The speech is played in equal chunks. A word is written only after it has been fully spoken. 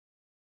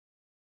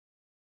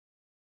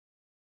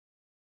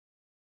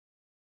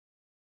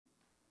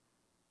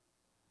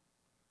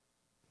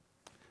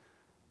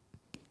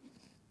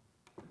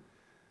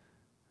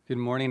Good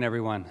morning,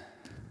 everyone.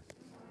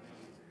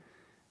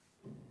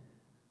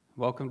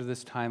 Welcome to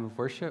this time of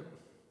worship.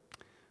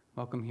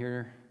 Welcome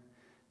here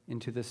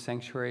into this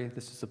sanctuary.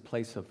 This is a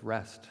place of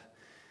rest.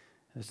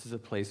 This is a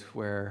place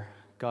where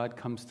God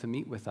comes to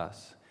meet with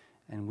us,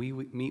 and we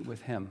meet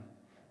with Him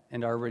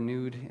and are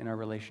renewed in our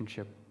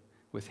relationship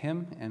with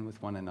Him and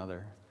with one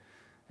another.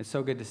 It's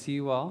so good to see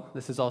you all.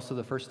 This is also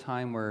the first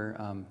time we're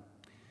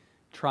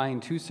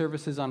trying two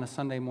services on a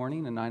Sunday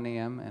morning, a 9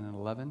 a.m. and an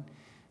 11.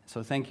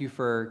 So thank you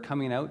for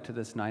coming out to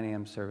this 9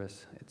 a.m.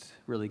 service. It's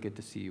really good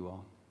to see you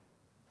all.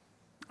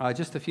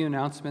 Just a few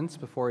announcements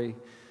before we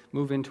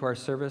move into our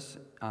service.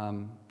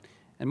 And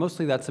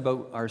mostly that's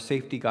about our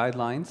safety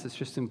guidelines. It's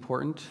just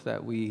important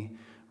that we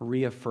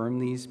reaffirm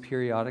these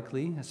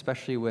periodically,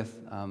 especially with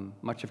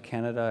much of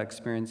Canada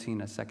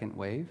experiencing a second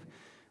wave.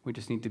 We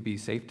just need to be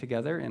safe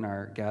together in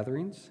our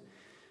gatherings.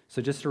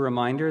 So just a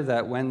reminder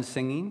that when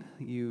singing,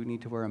 you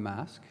need to wear a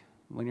mask.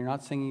 When you're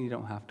not singing, you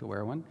don't have to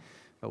wear one,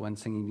 but when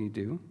singing, you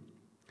do.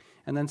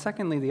 And then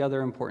secondly, the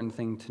other important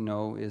thing to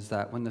know is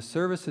that when the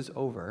service is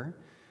over,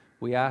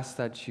 we ask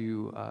that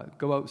you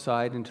go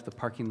outside into the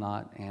parking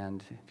lot,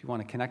 and if you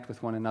want to connect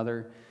with one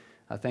another,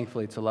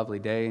 thankfully it's a lovely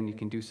day and you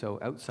can do so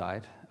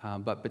outside.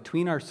 But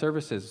between our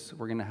services,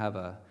 we're going to have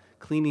a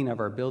cleaning of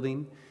our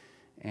building,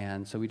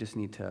 and so we just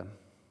need to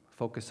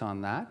focus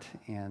on that.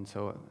 And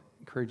so I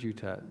encourage you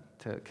to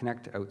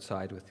connect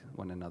outside with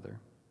one another.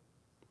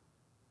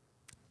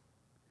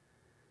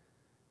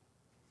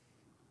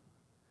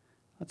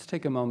 Let's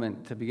take a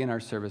moment to begin our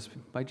service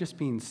by just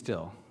being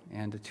still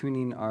and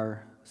attuning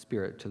our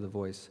spirit to the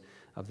voice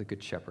of the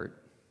Good Shepherd.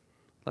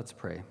 Let's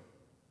pray.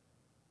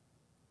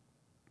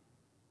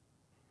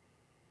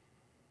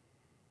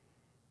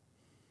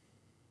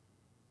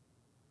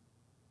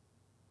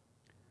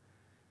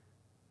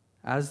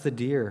 As the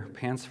deer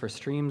pants for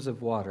streams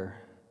of water,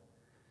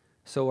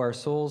 so our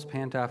souls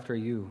pant after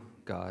you,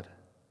 God.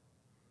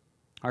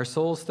 Our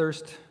souls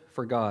thirst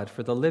for God,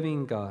 for the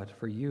living God,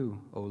 for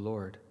you, O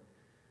Lord.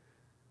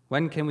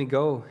 When can we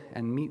go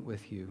and meet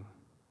with you?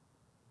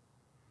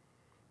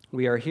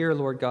 We are here,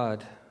 Lord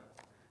God,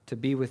 to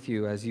be with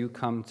you as you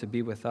come to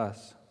be with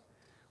us.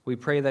 We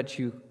pray that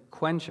you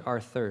quench our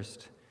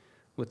thirst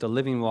with the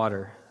living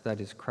water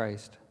that is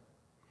Christ.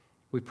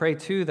 We pray,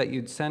 too, that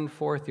you'd send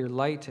forth your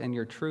light and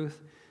your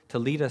truth to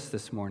lead us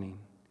this morning.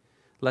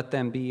 Let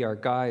them be our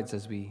guides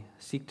as we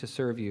seek to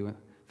serve you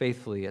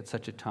faithfully at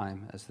such a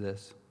time as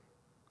this.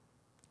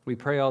 We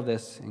pray all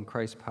this in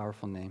Christ's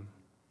powerful name.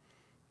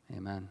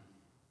 Amen.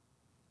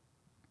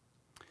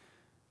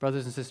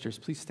 Brothers and sisters,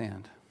 please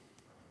stand.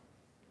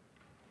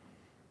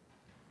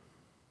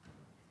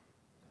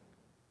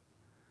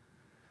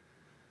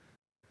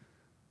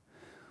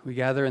 We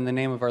gather in the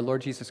name of our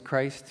Lord Jesus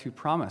Christ, who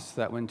promised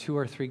that when two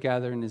or three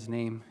gather in his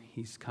name,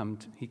 he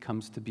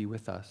comes to be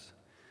with us.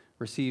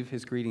 Receive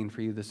his greeting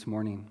for you this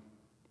morning.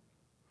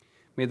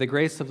 May the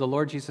grace of the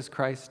Lord Jesus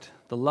Christ,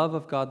 the love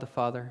of God the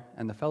Father,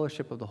 and the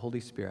fellowship of the Holy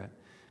Spirit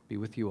be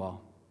with you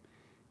all.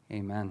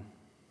 Amen.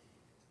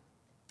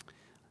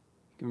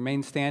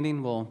 Remain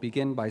standing. We'll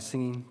begin by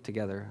singing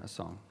together a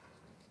song.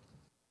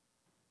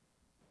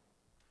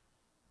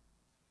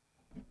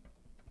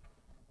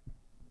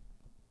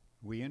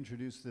 We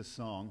introduced this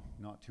song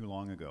not too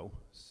long ago,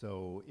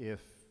 so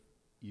if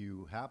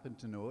you happen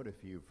to know it,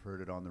 if you've heard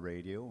it on the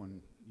radio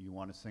and you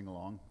want to sing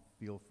along,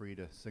 feel free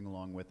to sing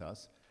along with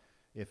us.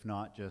 If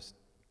not, just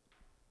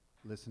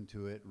listen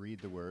to it,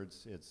 read the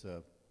words. It's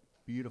a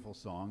beautiful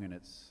song, and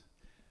it's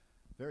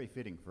very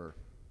fitting for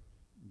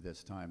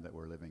this time that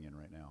we're living in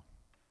right now.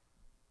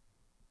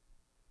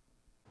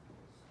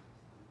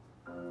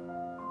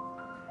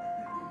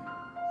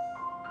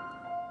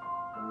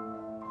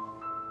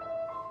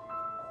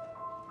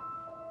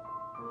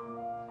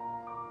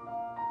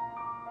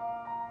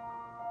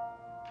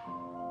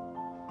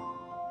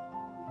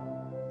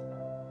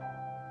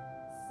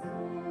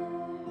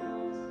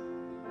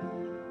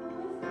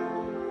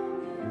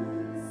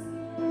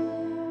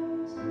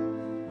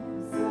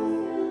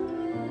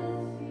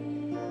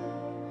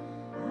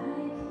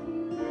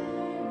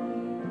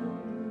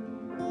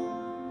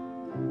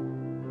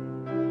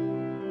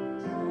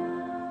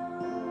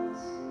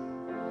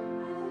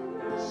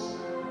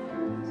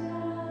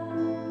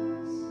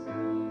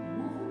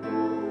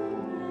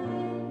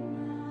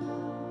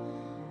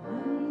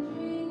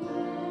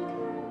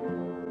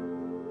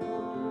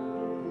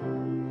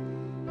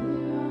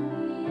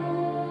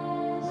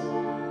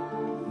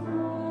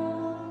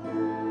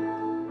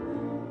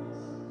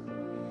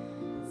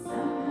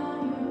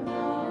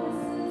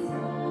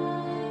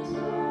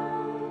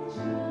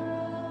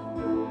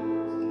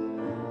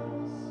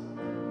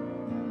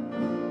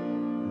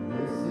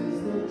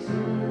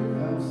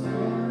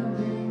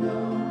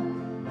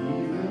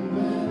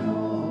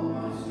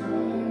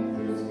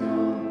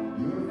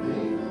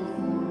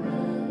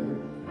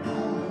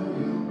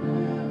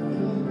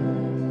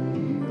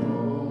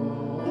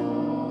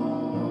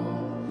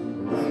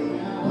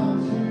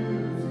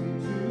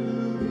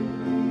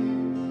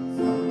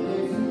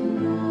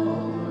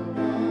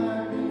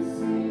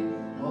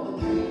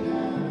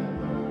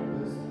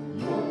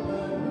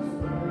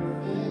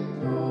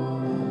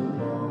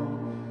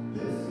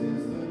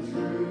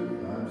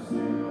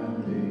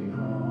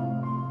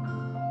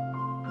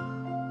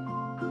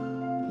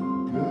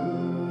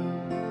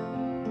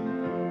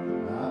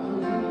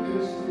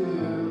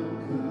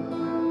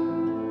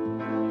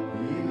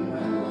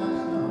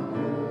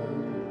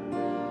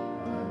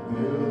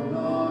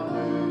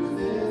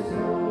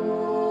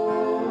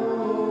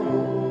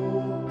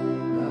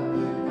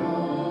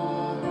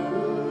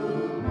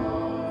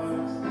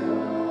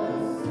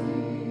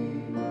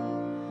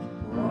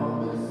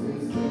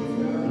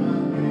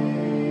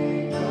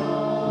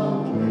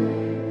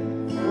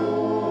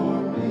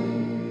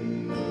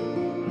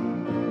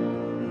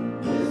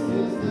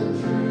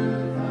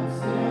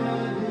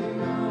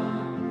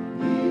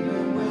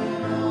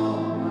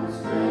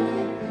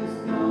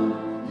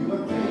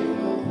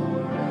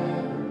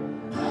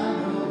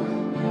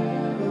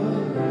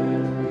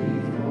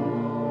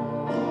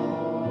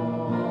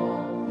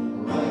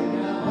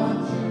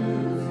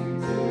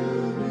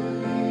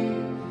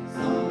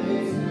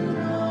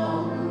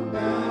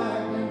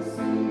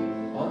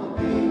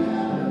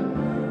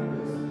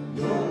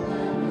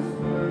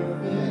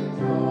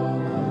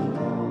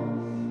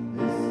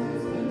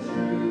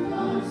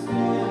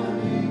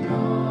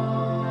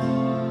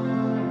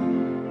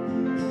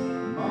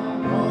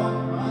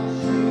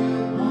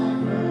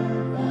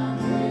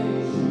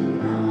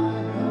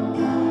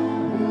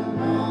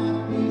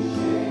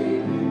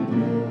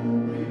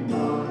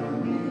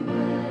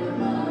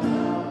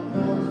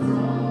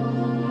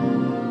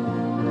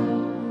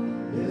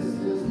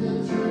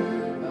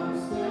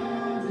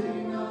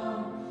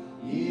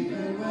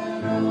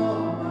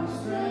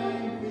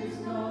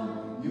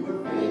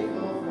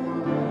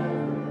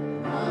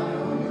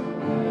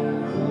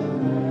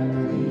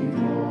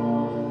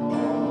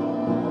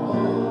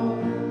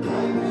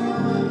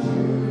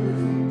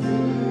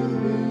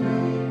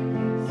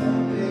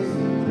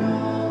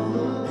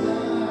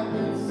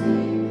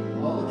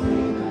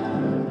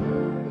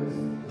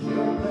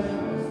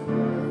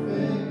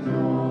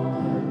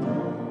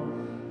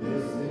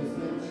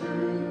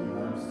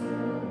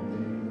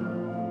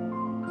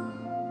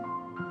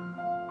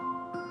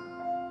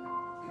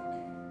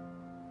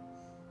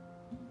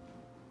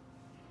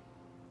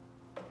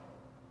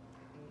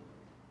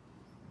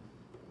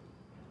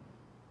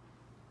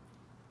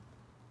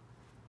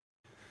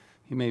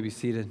 You may be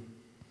seated.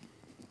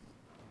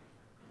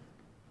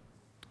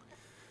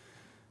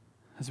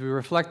 As we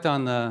reflect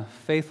on the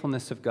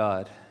faithfulness of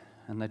God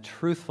and the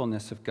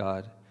truthfulness of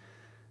God,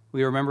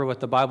 we remember what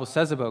the Bible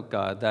says about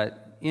God,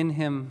 that in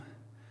him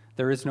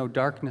there is no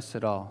darkness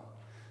at all,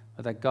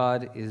 but that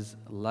God is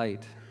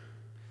light.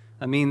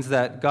 That means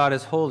that God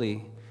is holy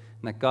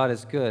and that God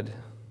is good.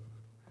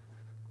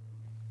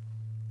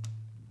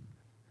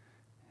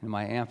 And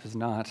my amp is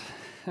not.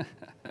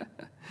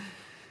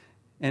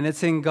 And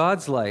it's in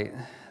God's light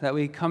that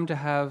we come to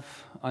have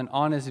an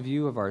honest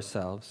view of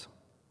ourselves.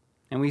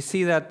 And we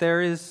see that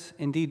there is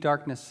indeed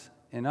darkness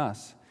in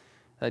us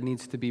that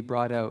needs to be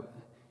brought out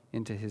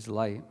into his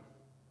light.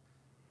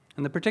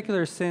 And the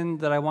particular sin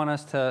that I want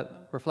us to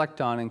reflect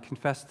on and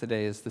confess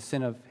today is the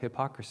sin of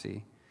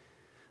hypocrisy,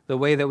 the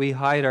way that we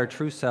hide our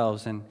true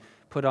selves and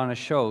put on a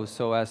show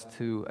so as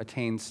to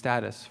attain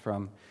status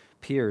from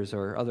peers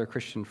or other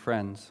Christian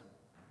friends.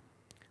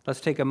 Let's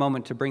take a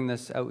moment to bring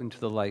this out into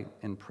the light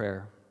in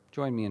prayer.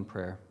 Join me in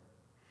prayer.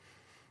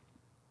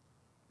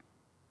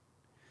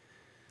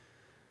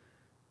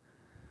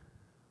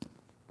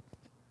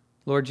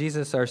 Lord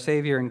Jesus, our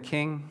Savior and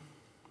King,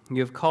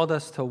 you have called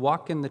us to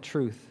walk in the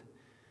truth,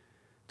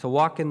 to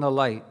walk in the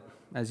light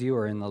as you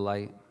are in the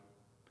light,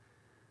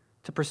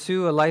 to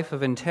pursue a life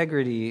of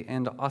integrity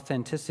and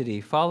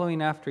authenticity,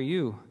 following after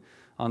you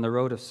on the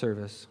road of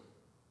service.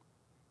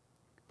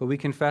 But we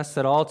confess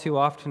that all too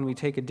often we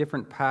take a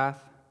different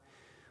path.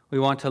 We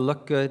want to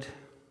look good,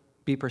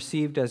 be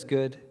perceived as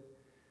good.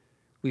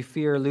 We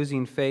fear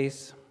losing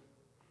face.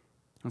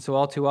 And so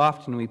all too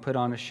often we put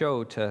on a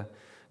show to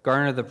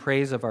garner the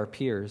praise of our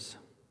peers.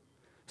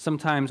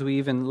 Sometimes we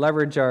even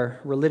leverage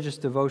our religious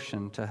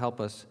devotion to help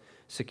us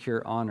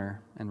secure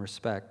honor and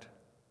respect.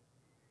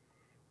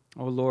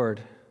 O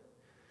Lord,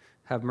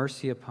 have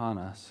mercy upon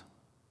us.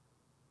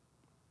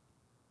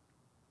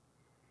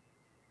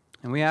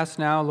 And we ask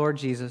now, Lord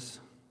Jesus,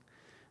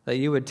 that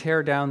you would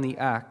tear down the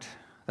act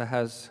that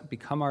has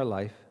become our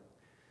life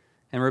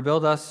and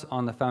rebuild us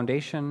on the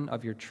foundation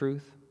of your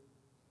truth.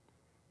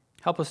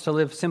 Help us to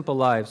live simple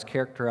lives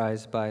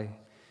characterized by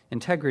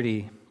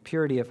integrity,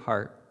 purity of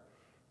heart,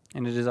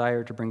 and a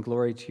desire to bring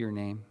glory to your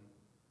name.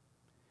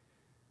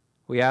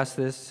 We ask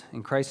this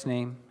in Christ's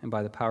name and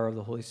by the power of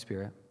the Holy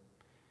Spirit.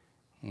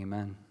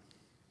 Amen.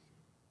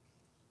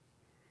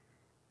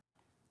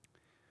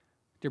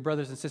 Dear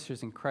brothers and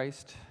sisters in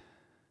Christ,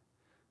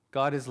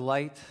 God is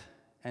light,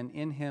 and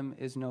in him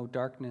is no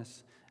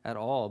darkness at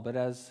all. But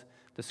as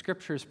the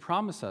scriptures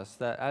promise us,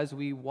 that as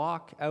we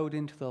walk out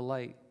into the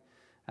light,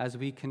 as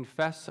we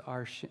confess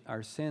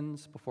our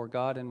sins before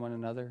God and one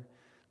another,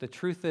 the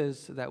truth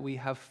is that we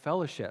have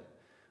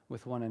fellowship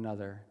with one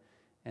another,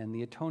 and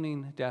the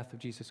atoning death of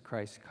Jesus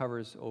Christ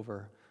covers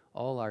over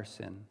all our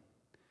sin.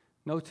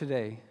 Know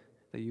today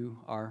that you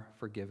are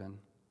forgiven.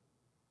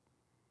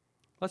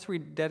 Let's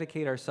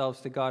rededicate ourselves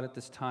to God at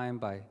this time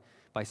by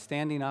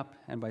standing up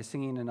and by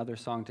singing another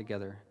song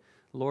together.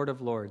 Lord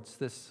of Lords.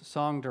 This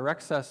song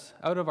directs us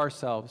out of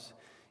ourselves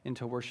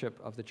into worship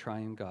of the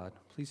triune God.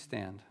 Please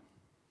stand.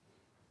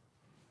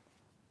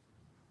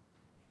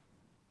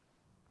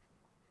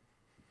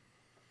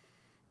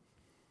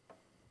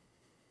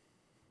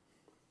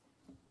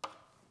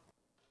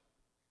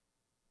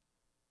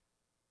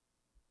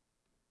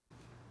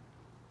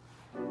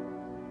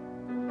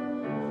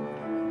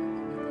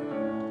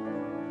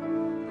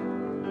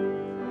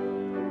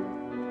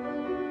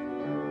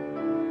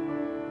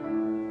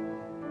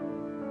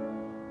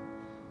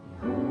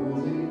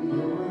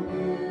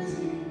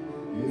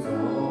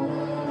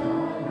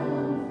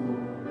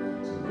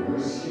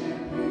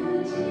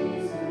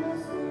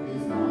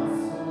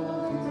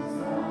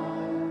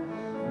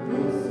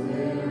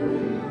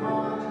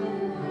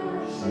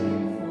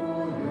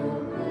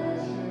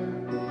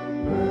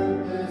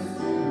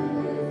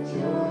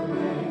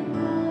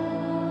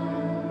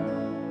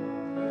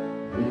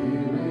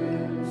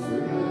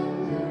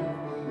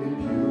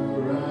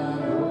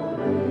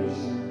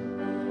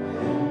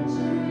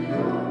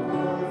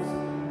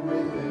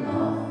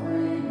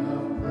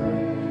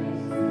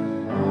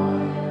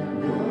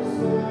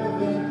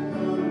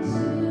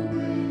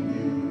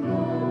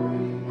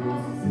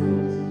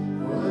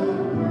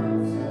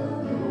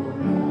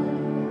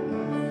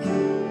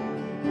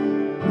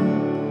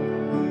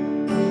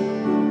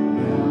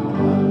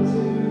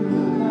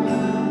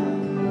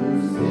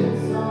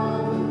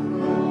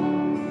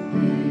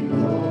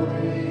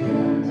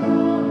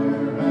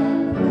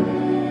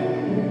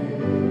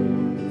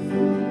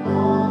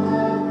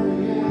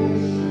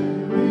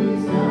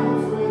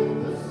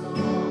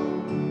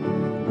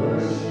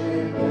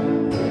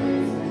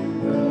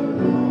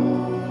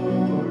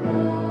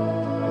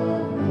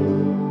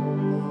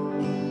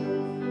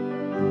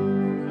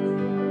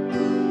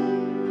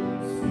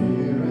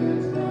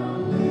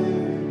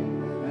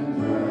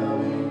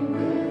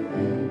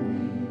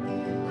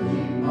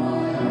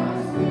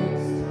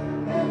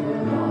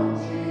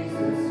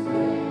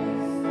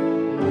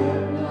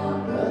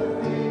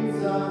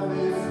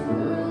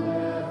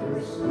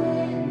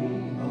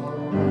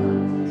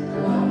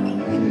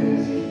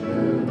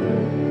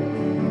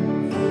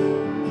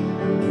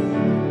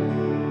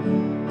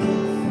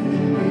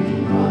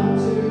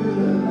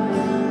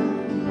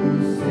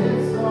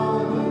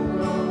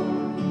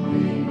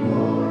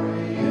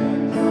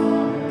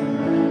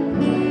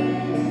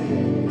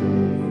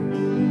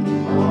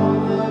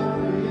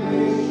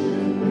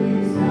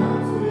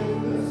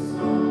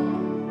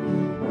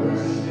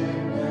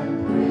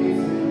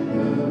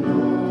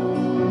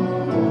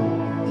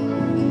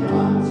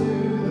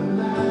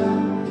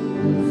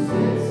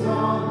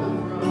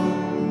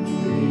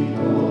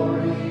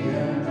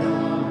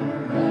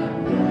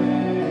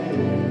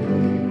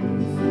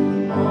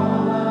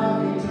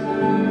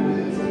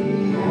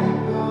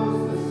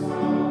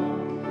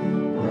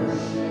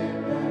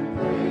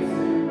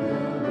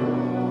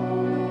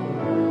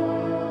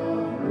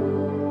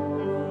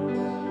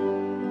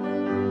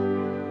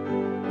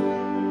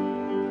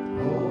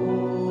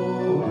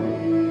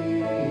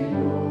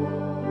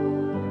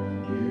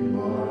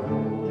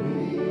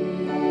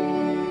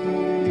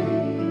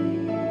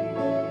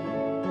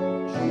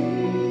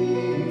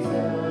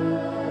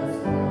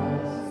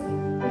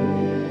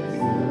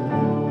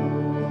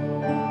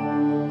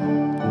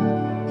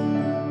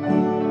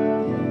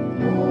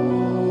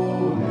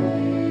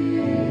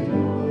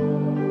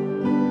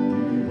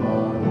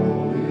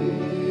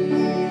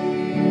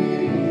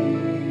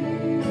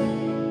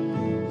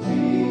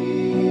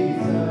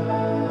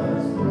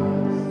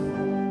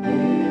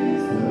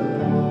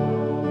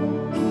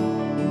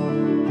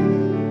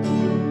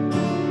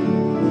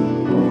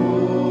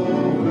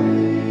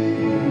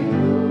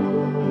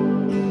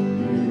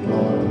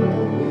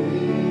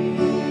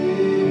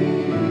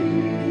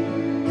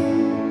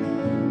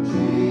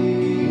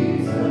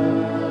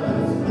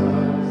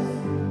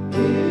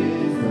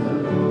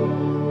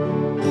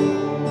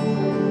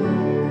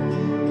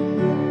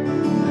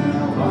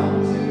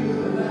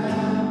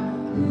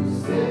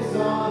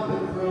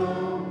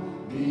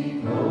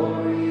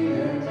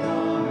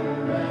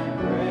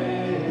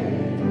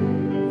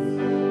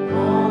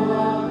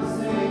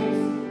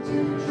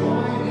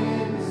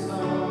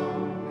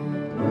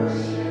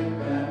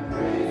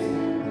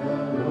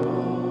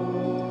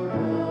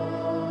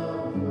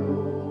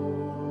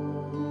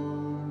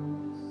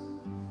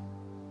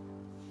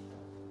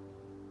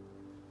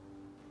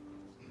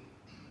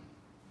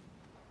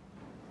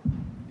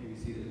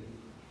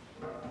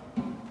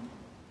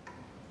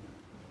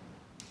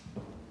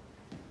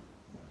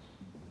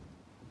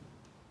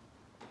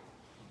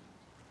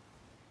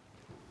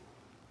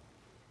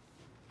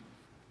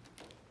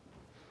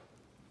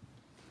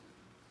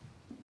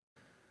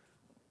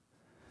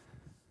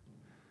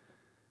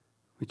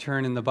 We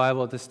turn in the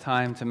Bible at this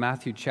time to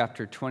Matthew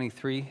chapter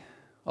 23.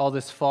 All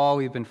this fall,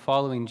 we've been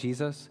following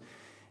Jesus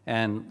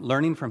and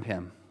learning from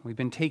him. We've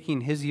been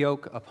taking his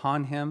yoke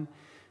upon him,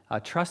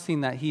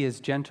 trusting that he is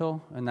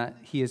gentle and that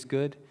he is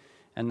good,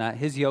 and that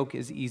his yoke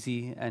is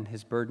easy and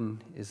his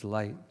burden is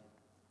light.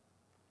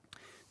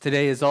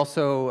 Today is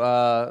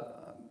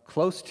also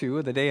close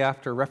to the day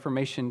after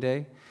Reformation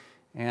Day,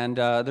 and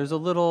there's a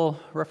little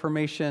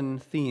Reformation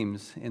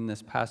themes in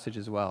this passage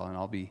as well, and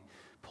I'll be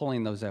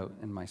pulling those out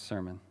in my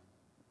sermon.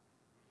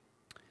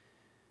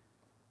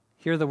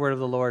 Hear the word of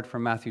the Lord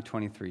from Matthew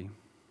 23.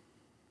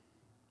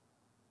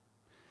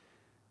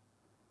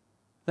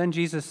 Then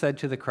Jesus said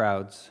to the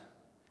crowds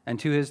and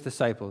to his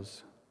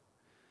disciples,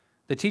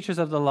 "The teachers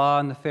of the law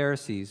and the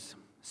Pharisees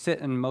sit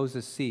in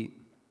Moses'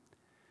 seat,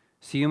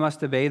 so you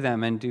must obey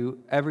them and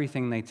do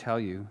everything they tell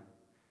you.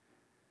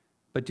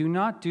 But do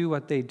not do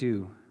what they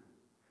do,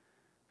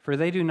 for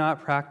they do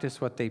not practice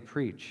what they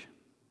preach.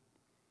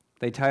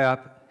 They tie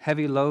up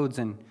heavy loads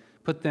and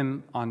put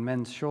them on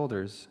men's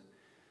shoulders,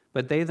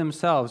 but they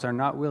themselves are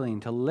not willing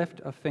to lift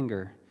a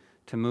finger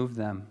to move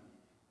them.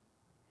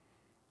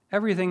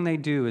 Everything they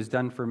do is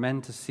done for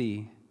men to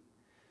see.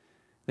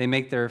 They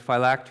make their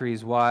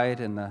phylacteries wide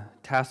and the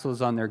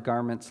tassels on their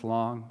garments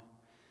long.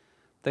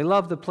 They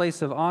love the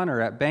place of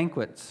honor at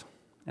banquets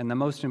and the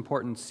most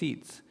important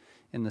seats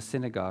in the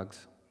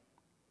synagogues.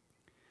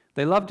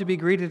 They love to be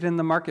greeted in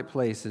the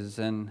marketplaces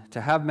and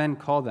to have men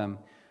call them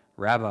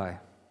Rabbi.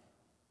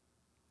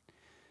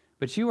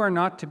 But you are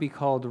not to be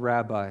called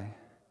Rabbi,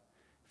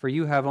 for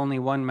you have only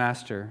one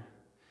master,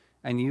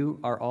 and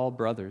you are all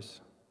brothers.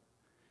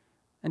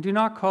 And do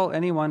not call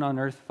anyone on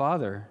earth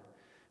Father,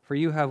 for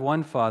you have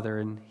one Father,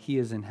 and he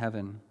is in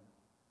heaven.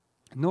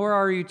 Nor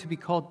are you to be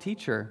called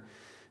Teacher,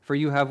 for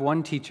you have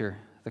one Teacher,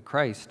 the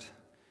Christ.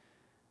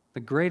 The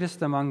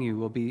greatest among you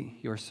will be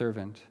your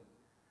servant.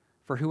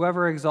 For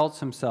whoever exalts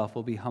himself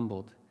will be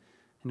humbled,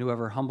 and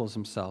whoever humbles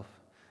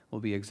himself will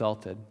be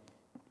exalted."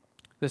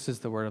 This is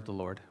the word of the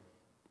Lord.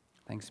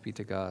 Thanks be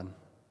to God.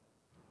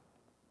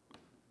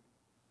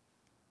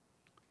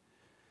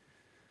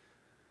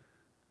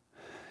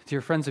 Dear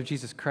friends of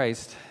Jesus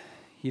Christ,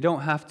 you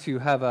don't have to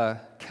have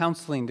a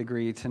counseling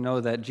degree to know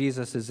that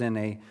Jesus is in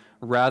a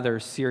rather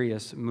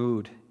serious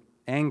mood,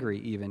 angry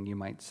even, you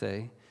might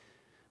say.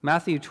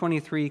 Matthew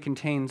 23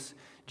 contains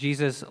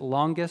Jesus'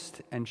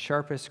 longest and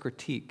sharpest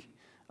critique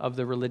of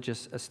the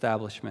religious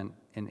establishment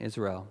in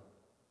Israel.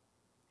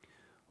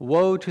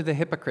 Woe to the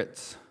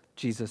hypocrites,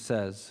 Jesus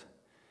says.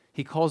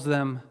 He calls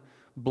them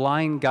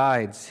blind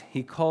guides.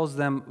 He calls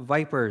them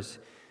vipers.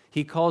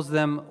 He calls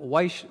them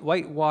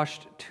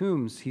whitewashed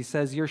tombs. He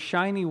says, "You're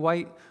shiny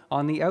white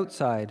on the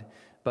outside,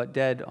 but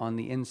dead on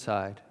the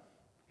inside."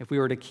 If we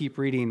were to keep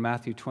reading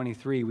Matthew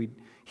 23,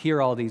 we'd hear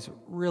all these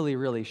really,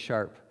 really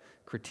sharp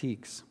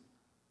critiques.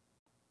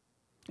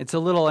 It's a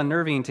little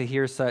unnerving to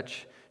hear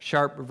such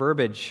sharp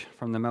verbiage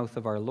from the mouth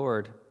of our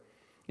Lord.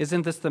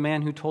 Isn't this the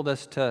man who told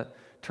us to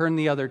turn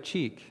the other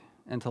cheek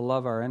and to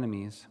love our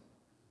enemies?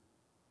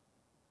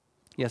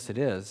 Yes, it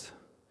is.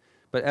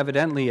 But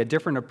evidently, a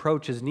different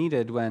approach is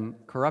needed when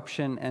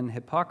corruption and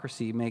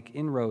hypocrisy make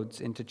inroads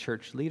into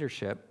church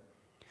leadership.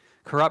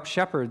 Corrupt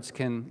shepherds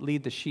can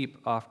lead the sheep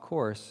off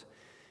course,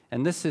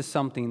 and this is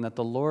something that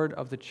the Lord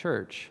of the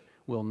church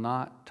will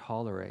not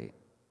tolerate.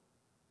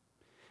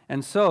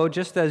 And so,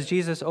 just as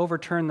Jesus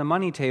overturned the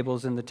money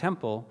tables in the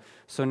temple,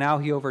 so now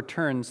he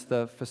overturns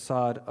the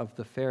facade of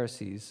the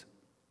Pharisees.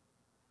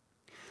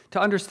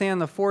 To understand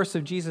the force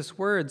of Jesus'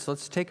 words,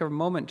 let's take a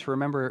moment to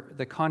remember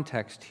the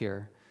context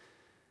here.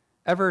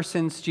 Ever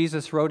since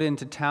Jesus rode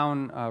into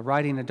town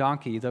riding a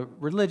donkey, the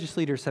religious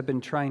leaders have been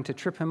trying to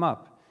trip him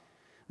up.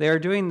 They are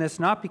doing this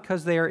not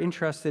because they are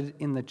interested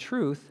in the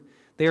truth.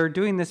 They are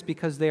doing this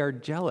because they are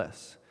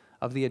jealous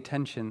of the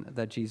attention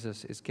that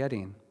Jesus is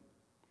getting.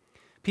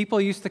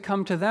 People used to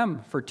come to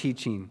them for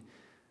teaching,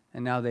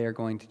 and now they are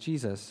going to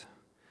Jesus.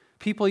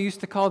 People used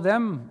to call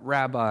them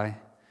Rabbi,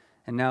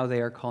 and now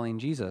they are calling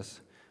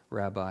Jesus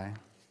Rabbi.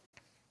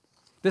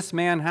 This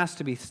man has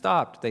to be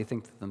stopped, they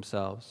think to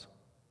themselves.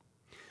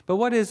 But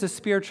what is a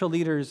spiritual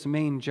leader's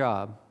main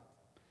job?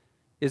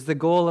 Is the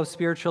goal of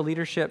spiritual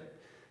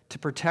leadership to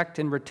protect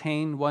and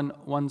retain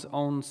one's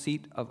own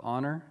seat of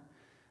honor?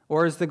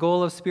 Or is the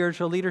goal of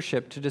spiritual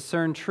leadership to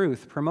discern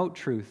truth, promote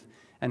truth,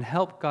 and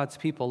help God's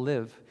people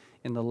live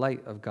in the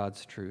light of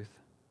God's truth?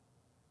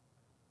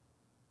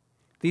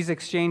 These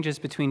exchanges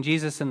between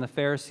Jesus and the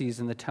Pharisees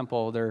in the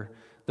temple, they're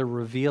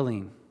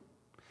revealing.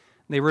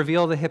 They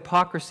reveal the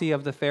hypocrisy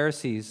of the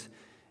Pharisees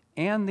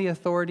and the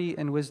authority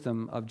and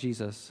wisdom of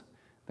Jesus,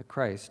 the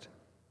Christ.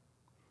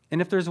 And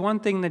if there's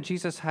one thing that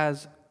Jesus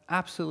has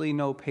absolutely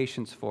no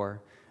patience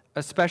for,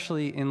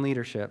 especially in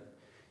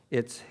leadership,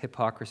 it's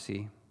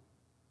hypocrisy.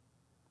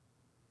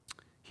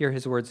 Hear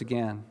his words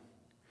again.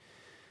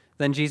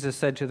 Then Jesus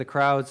said to the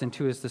crowds and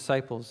to his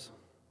disciples,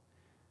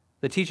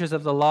 "The teachers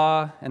of the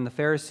law and the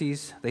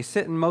Pharisees, they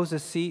sit in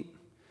Moses' seat,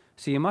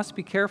 so you must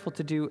be careful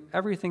to do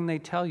everything they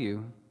tell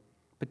you,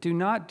 but do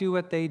not do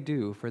what they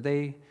do, for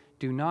they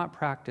do not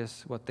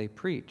practice what they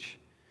preach.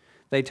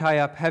 They tie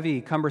up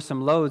heavy,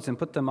 cumbersome loads and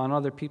put them on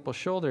other people's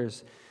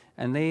shoulders,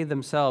 and they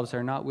themselves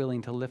are not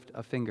willing to lift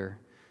a finger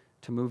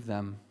to move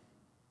them.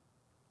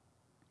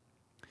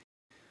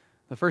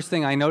 The first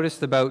thing I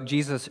noticed about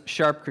Jesus'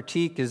 sharp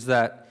critique is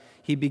that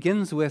he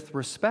begins with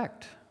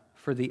respect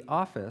for the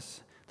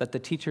office that the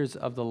teachers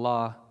of the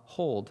law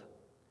hold.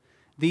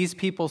 These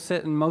people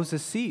sit in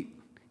Moses' seat,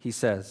 he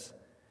says.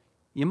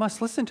 You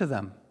must listen to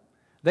them.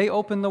 They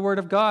open the Word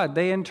of God.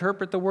 They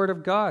interpret the Word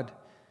of God.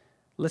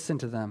 Listen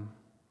to them.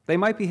 They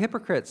might be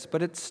hypocrites,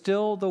 but it's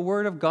still the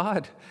Word of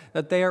God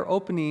that they are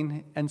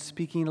opening and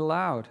speaking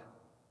aloud.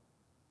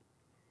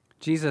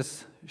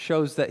 Jesus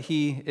shows that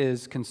he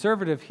is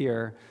conservative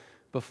here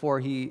before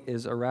he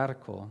is a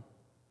radical.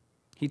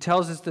 He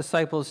tells his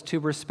disciples to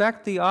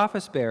respect the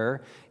office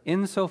bearer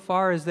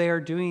insofar as they are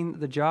doing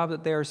the job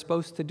that they are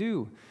supposed to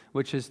do,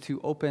 which is to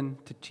open,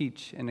 to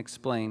teach, and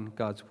explain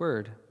God's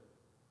Word.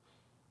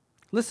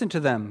 Listen to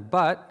them,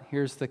 but,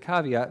 here's the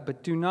caveat,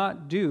 but do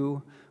not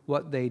do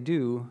what they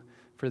do,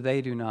 for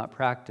they do not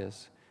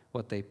practice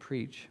what they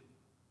preach.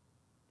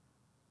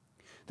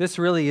 This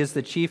really is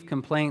the chief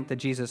complaint that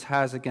Jesus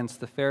has against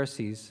the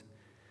Pharisees.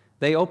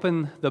 They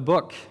open the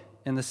book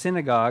in the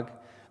synagogue.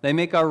 They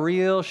make a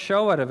real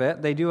show out of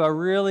it. They do a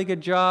really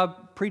good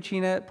job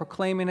preaching it,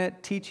 proclaiming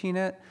it, teaching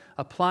it,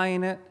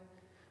 applying it,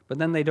 but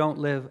then they don't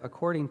live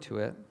according to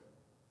it.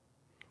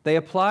 They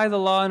apply the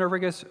law in a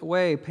rigorous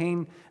way,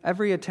 paying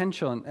every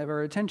attention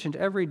to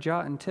every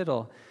jot and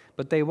tittle,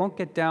 but they won't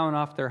get down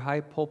off their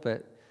high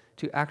pulpit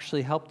to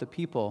actually help the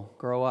people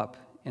grow up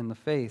in the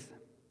faith.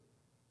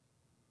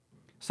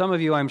 Some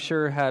of you, I'm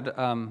sure, had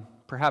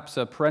perhaps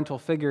a parental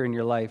figure in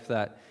your life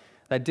that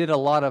did a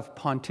lot of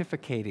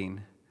pontificating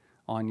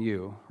on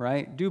you,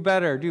 right? Do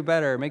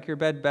better, make your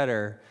bed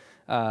better,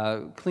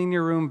 clean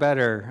your room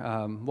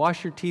better,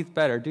 wash your teeth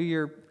better, do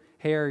your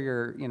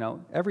hair,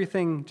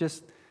 everything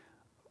just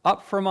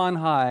up from on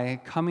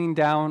high, coming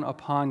down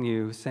upon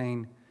you,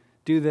 saying,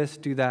 do this,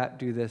 do that,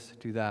 do this,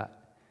 do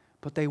that.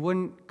 But they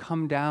wouldn't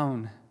come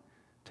down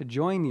to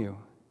join you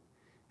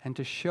and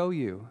to show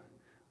you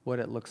what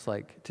it looks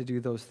like to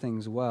do those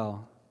things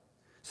well.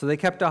 So they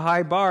kept a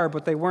high bar,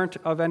 but they weren't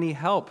of any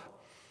help.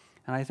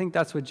 And I think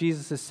that's what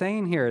Jesus is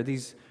saying here.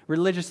 These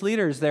religious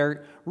leaders,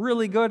 they're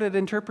really good at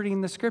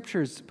interpreting the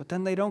scriptures, but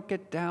then they don't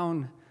get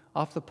down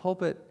off the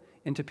pulpit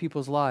into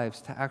people's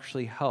lives to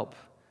actually help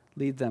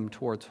lead them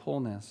towards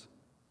wholeness.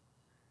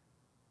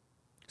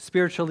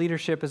 Spiritual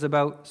leadership is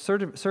about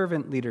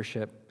servant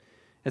leadership.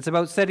 It's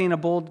about setting a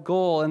bold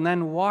goal and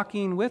then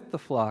walking with the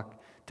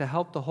flock to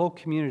help the whole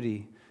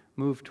community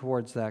move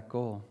towards that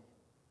goal.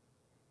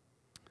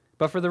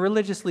 But for the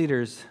religious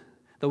leaders,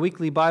 the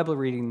weekly Bible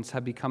readings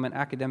have become an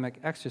academic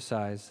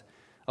exercise,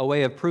 a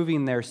way of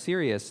proving their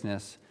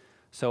seriousness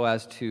so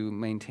as to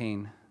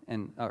maintain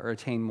or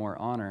attain more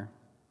honor.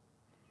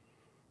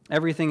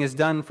 Everything is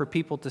done for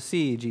people to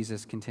see,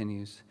 Jesus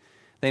continues.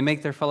 They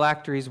make their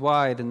phylacteries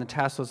wide and the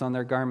tassels on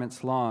their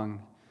garments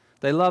long.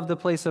 They love the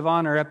place of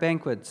honor at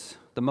banquets,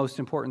 the most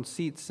important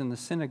seats in the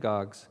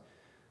synagogues.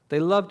 They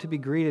love to be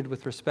greeted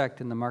with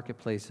respect in the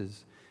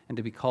marketplaces and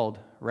to be called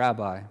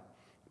rabbi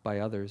by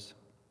others.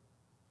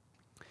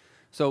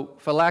 So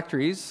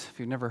phylacteries, if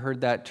you've never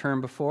heard that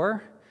term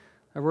before,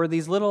 were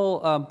these little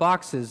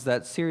boxes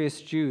that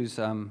serious Jews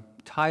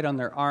tied on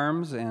their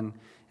arms and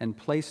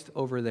placed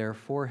over their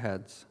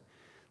foreheads.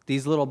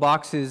 These little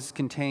boxes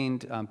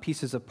contained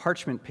pieces of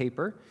parchment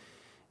paper,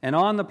 and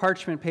on the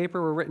parchment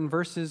paper were written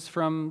verses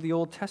from the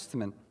Old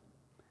Testament.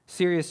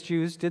 Serious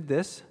Jews did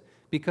this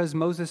because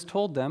Moses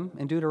told them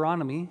in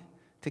Deuteronomy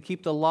to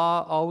keep the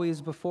law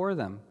always before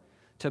them,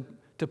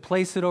 to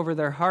place it over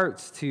their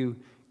hearts, to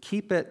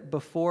keep it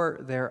before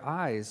their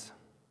eyes.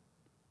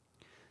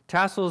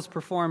 Tassels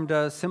performed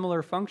a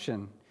similar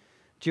function.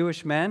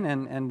 Jewish men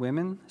and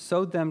women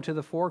sewed them to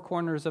the four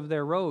corners of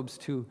their robes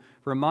to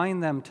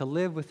remind them to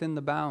live within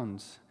the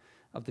bounds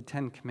of the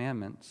Ten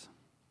Commandments.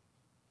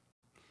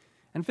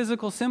 And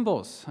physical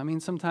symbols.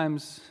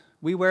 Sometimes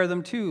we wear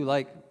them too,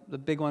 like the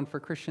big one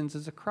for Christians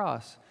is a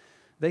cross.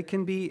 They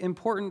can be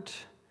important,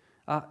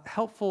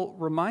 helpful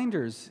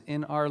reminders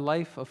in our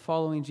life of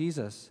following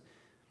Jesus.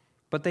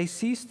 But they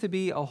cease to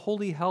be a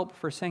holy help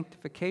for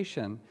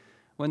sanctification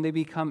when they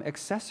become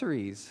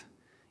accessories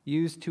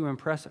used to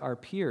impress our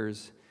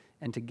peers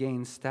and to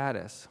gain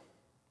status.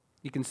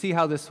 You can see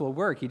how this will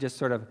work. You just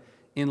sort of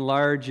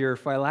enlarge your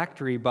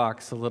phylactery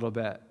box a little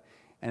bit,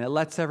 and it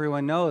lets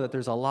everyone know that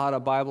there's a lot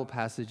of Bible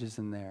passages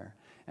in there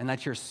and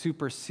that you're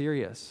super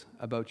serious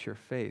about your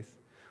faith.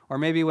 Or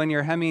maybe when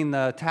you're hemming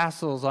the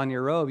tassels on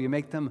your robe, you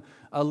make them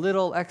a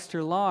little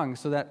extra long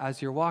so that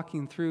as you're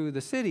walking through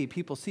the city,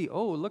 people see,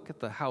 oh, look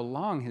at how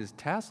long his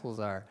tassels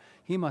are.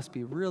 He must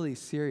be really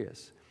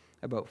serious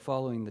about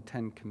following the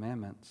Ten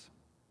Commandments.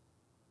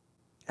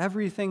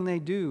 Everything they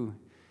do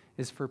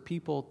is for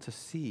people to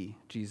see,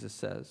 Jesus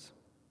says.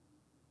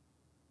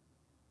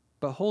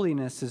 But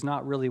holiness is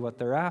not really what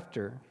they're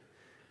after.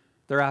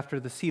 They're after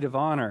the seat of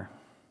honor.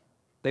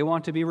 They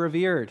want to be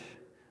revered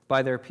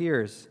by their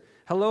peers.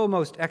 Hello,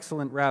 most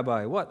excellent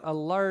rabbi. What a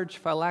large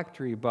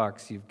phylactery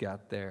box you've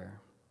got there.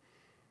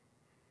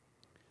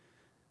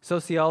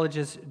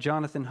 Sociologist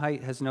Jonathan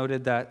Haidt has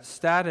noted that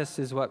status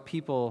is what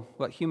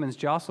humans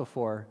jostle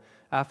for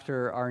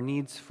after our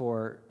needs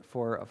for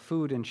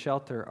food and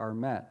shelter are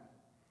met.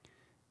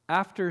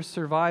 After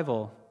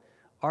survival,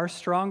 our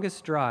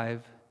strongest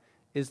drive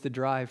is the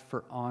drive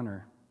for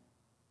honor.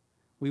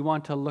 We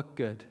want to look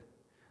good.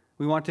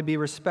 We want to be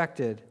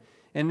respected.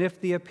 And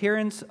if the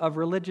appearance of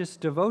religious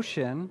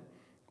devotion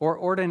or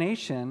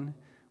ordination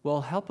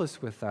will help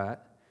us with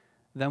that,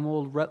 then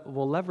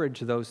we'll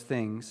leverage those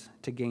things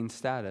to gain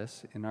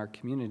status in our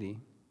community.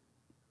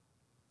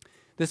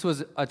 This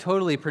was a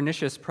totally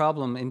pernicious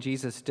problem in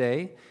Jesus'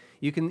 day.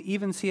 You can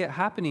even see it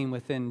happening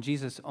within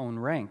Jesus' own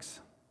ranks.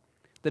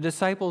 The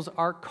disciples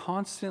are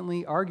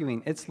constantly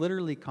arguing. It's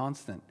literally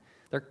constant.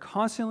 They're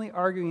constantly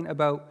arguing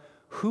about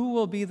who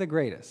will be the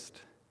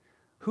greatest,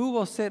 who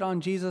will sit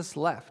on Jesus'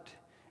 left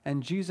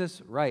and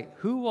Jesus' right,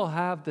 who will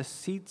have the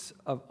seats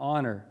of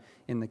honor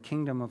in the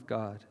kingdom of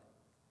God.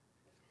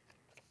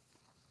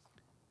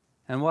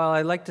 And while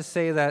I like to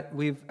say that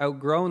we've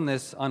outgrown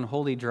this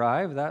unholy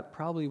drive, that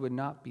probably would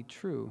not be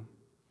true.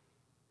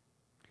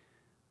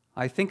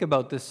 I think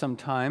about this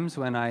sometimes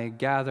when I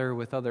gather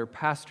with other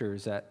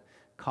pastors at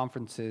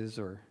conferences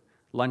or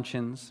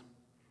luncheons.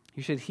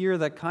 You should hear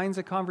the kinds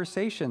of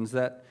conversations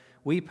that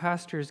we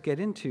pastors get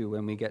into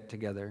when we get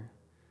together.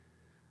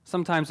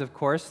 Sometimes, of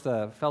course,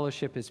 the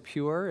fellowship is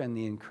pure and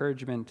the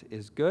encouragement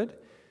is good,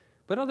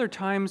 but other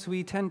times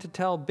we tend to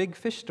tell big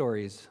fish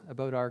stories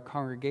about our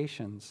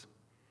congregations.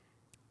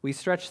 We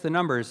stretch the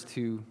numbers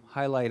to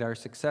highlight our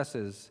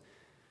successes.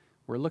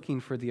 We're looking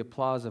for the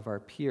applause of our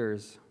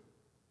peers.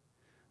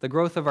 The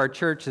growth of our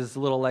church is a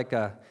little like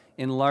an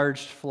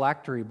enlarged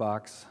phylactery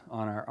box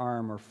on our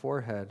arm or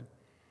forehead.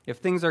 If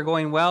things are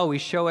going well, we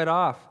show it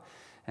off.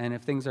 And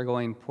if things are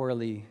going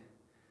poorly,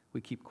 we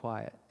keep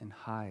quiet and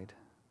hide.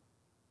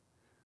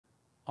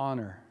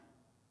 Honor,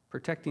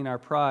 protecting our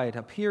pride,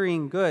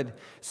 appearing good,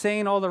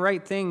 saying all the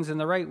right things in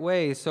the right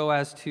way so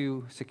as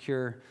to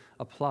secure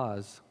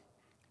applause.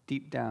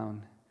 Deep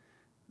down,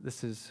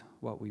 this is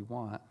what we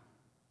want.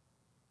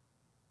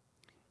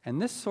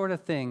 And this sort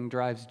of thing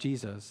drives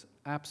Jesus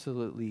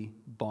absolutely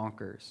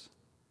bonkers.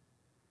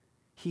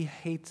 He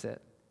hates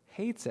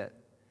it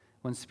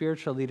when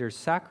spiritual leaders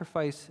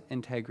sacrifice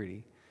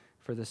integrity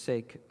for the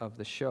sake of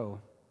the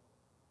show.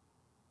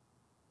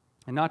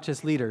 And not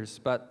just leaders,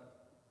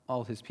 but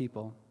all his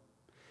people.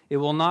 It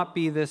will not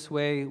be this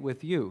way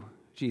with you,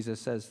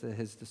 Jesus says to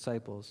his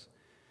disciples.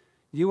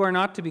 You are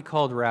not to be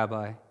called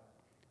rabbi,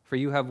 for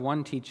you have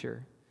one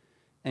teacher,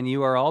 and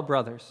you are all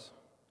brothers.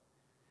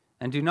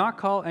 And do not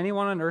call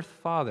anyone on earth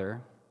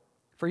Father,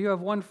 for you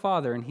have one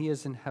Father, and he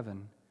is in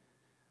heaven.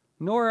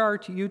 Nor are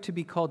you to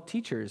be called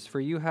teachers, for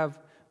you have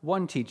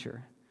one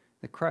teacher,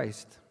 the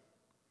Christ.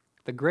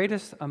 The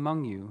greatest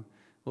among you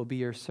will be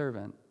your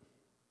servant.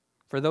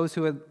 For those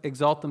who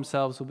exalt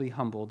themselves will be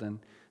humbled, and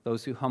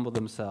those who humble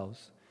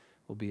themselves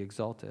will be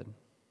exalted.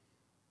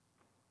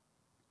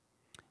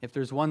 If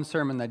there's one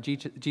sermon that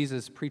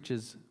Jesus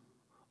preaches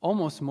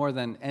almost more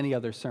than any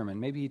other sermon,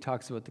 maybe he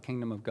talks about the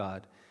kingdom of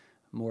God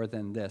more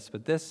than this,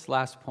 but this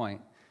last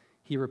point,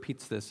 he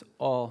repeats this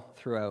all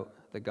throughout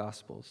the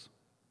Gospels.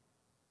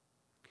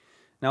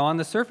 Now, on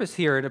the surface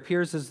here, it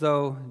appears as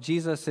though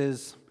Jesus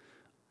is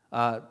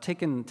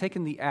taken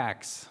the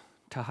axe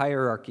to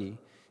hierarchy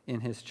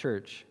in his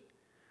church.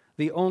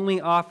 The only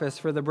office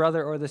for the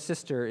brother or the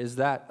sister is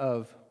that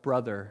of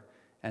brother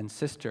and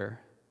sister.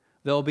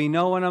 There'll be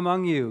no one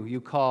among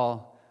you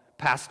call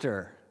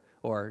pastor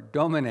or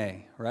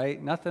domine,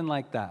 right? Nothing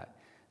like that.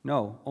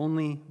 No,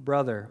 only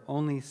brother,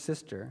 only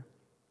sister.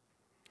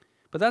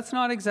 But that's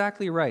not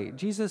exactly right.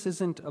 Jesus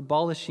isn't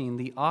abolishing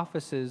the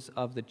offices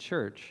of the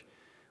church.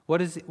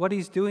 What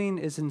he's doing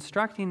is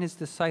instructing his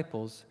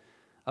disciples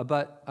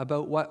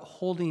about what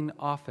holding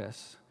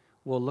office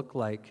will look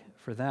like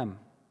for them.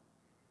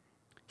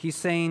 He's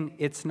saying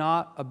it's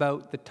not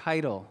about the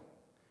title.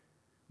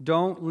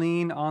 Don't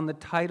lean on the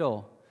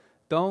title.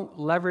 Don't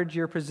leverage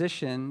your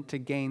position to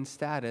gain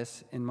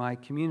status in my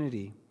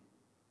community.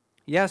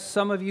 Yes,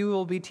 some of you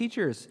will be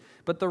teachers,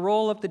 but the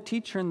role of the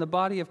teacher in the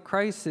body of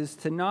Christ is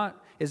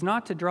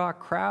not to draw a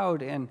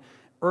crowd and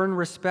earn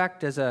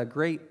respect as a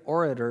great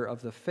orator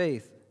of the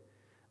faith.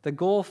 The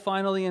goal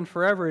finally and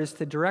forever is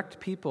to direct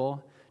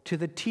people to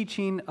the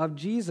teaching of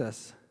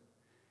Jesus.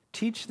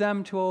 Teach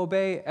them to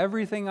obey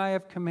everything I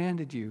have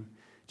commanded you,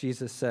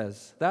 Jesus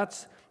says.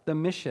 That's the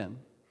mission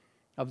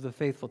of the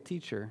faithful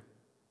teacher.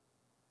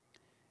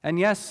 And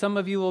yes, some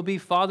of you will be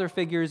father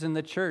figures in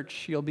the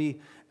church. You'll be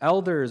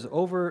elders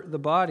over the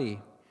body.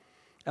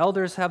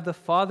 Elders have the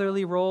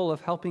fatherly role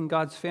of helping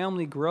God's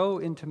family grow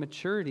into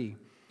maturity.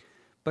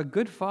 But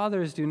good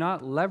fathers do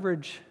not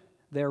leverage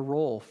their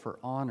role for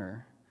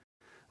honor.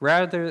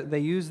 Rather, they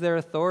use their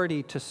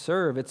authority to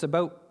serve. It's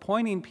about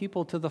pointing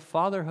people to the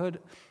fatherhood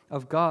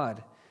of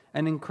God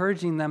and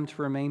encouraging them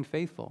to remain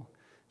faithful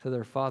to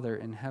their Father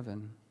in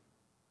heaven.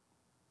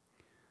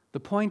 The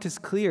point is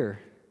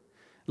clear.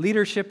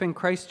 Leadership in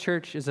Christ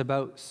Church is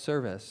about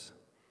service,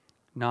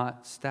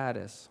 not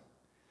status.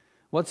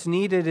 What's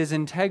needed is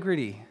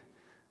integrity,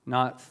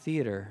 not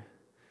theater.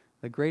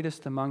 The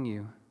greatest among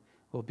you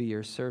will be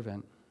your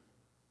servant.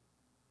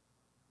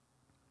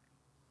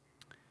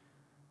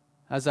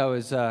 As I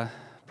was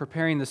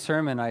preparing the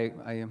sermon,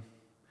 I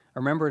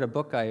remembered a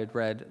book I had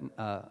read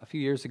a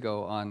few years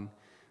ago on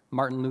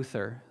Martin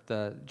Luther,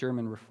 the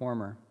German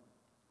reformer.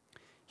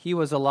 He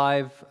was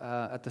alive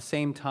at the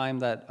same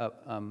time that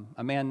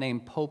a man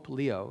named Pope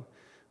Leo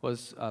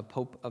was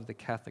Pope of the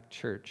Catholic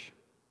Church.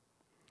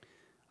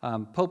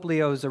 Pope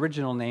Leo's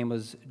original name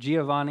was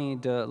Giovanni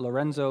de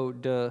Lorenzo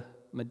de'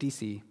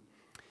 Medici,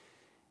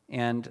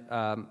 and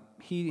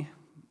he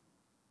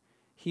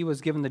was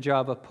given the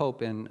job of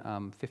Pope in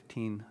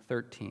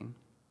 1513.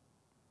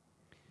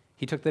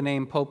 He took the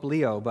name Pope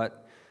Leo,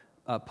 but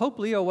Pope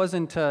Leo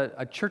wasn't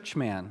a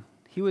churchman.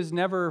 He was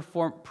never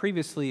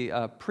previously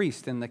a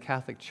priest in the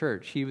Catholic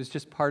Church. He was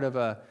just part of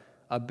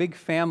a big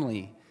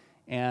family,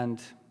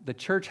 and the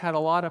church had a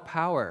lot of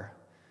power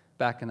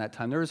back in that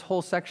time. There was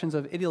whole sections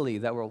of Italy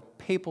that were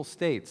papal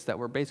states that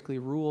were basically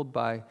ruled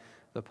by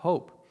the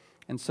Pope.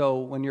 And so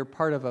when you're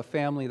part of a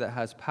family that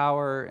has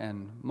power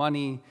and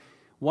money,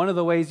 one of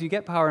the ways you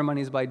get power and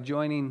money is by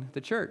joining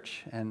the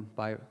church and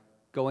by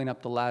going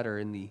up the ladder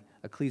in the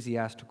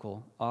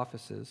ecclesiastical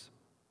offices.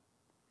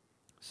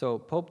 So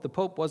the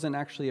Pope wasn't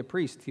actually a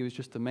priest. He was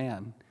just a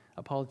man,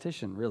 a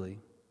politician, really.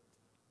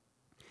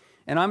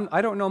 And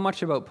I don't know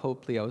much about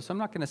Pope Leo, so I'm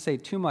not going to say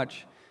too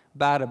much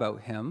bad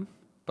about him,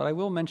 but I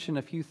will mention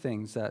a few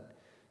things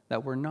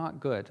that were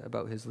not good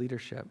about his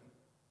leadership.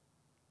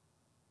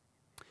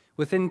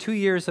 Within 2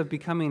 years of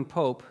becoming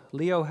Pope,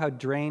 Leo had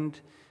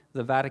drained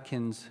the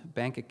Vatican's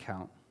bank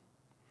account.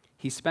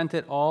 He spent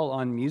it all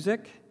on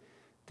music,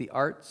 the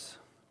arts,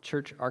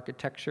 church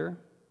architecture.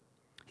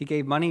 He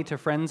gave money to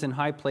friends in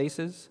high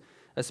places,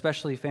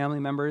 especially family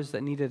members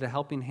that needed a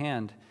helping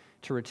hand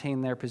to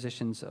retain their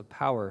positions of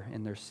power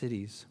in their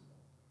cities.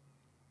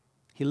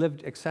 He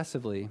lived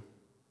excessively.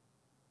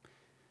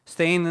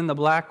 Staying in the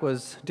black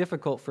was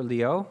difficult for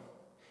Leo.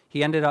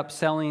 He ended up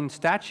selling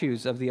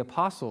statues of the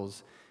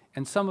apostles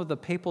and some of the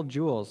papal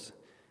jewels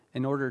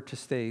in order to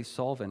stay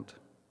solvent.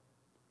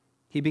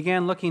 He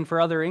began looking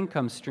for other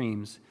income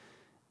streams.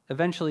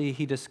 Eventually,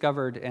 he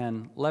discovered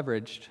and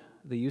leveraged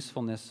the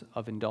usefulness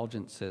of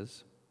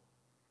indulgences.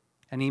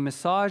 And he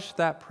massaged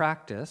that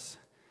practice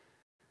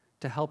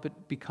to help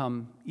it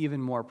become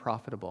even more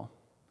profitable.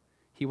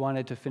 He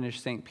wanted to finish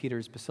St.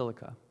 Peter's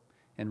Basilica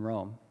in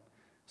Rome.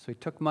 So he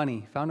took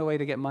money, found a way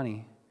to get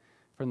money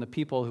from the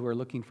people who were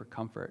looking for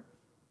comfort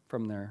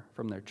from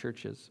their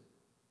churches.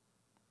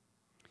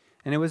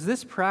 And it was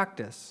this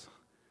practice,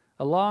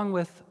 along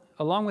with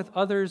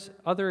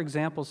other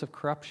examples of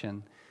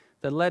corruption,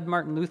 that led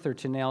Martin Luther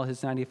to nail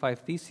his 95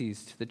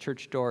 Theses to the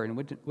church door in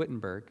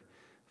Wittenberg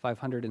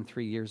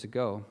 503 years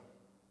ago.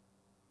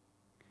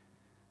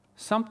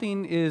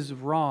 Something is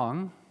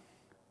wrong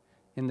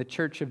in the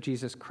Church of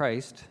Jesus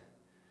Christ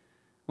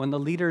when the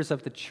leaders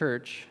of the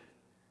church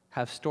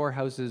have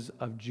storehouses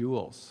of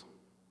jewels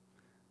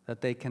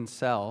that they can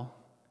sell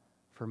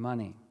for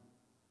money.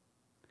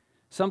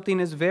 Something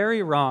is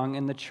very wrong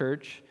in the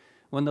church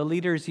when the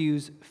leaders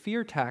use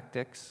fear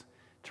tactics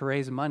to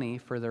raise money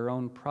for their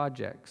own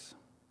projects.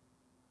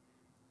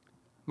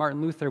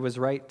 Martin Luther was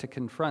right to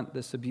confront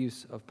this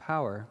abuse of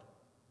power.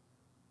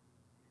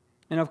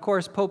 And of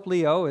course, Pope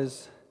Leo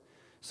is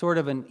sort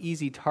of an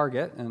easy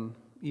target, and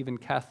even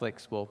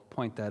Catholics will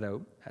point that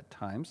out at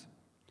times.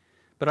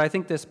 But I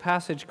think this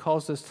passage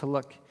calls us to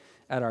look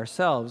at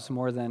ourselves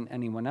more than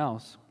anyone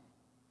else.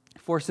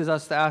 It forces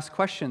us to ask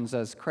questions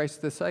as Christ's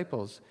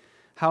disciples.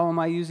 How am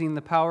I using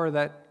the power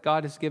that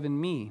God has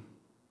given me?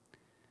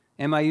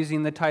 Am I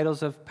using the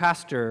titles of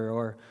pastor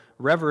or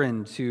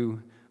reverend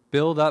to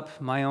build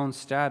up my own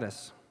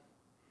status?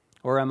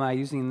 Or am I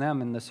using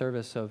them in the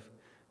service of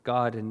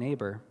God and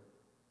neighbor?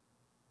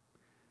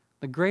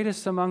 The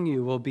greatest among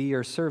you will be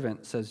your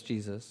servant, says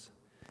Jesus,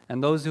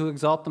 and those who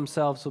exalt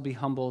themselves will be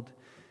humbled,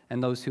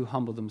 and those who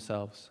humble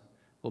themselves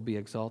will be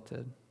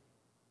exalted.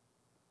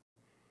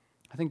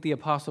 I think the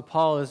Apostle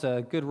Paul is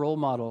a good role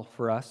model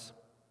for us.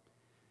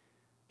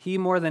 He,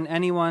 more than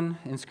anyone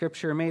in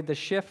Scripture, made the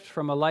shift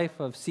from a life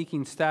of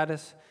seeking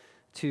status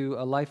to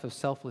a life of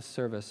selfless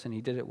service, and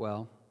he did it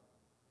well.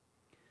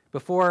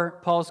 Before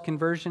Paul's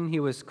conversion, he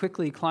was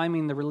quickly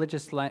climbing the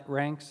religious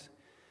ranks.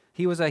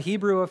 He was a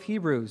Hebrew of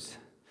Hebrews.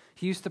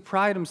 He used to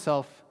pride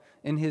himself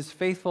in his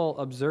faithful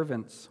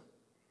observance.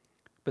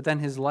 But then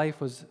his life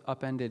was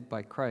upended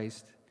by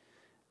Christ,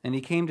 and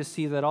he came to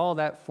see that all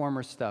that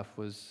former stuff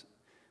was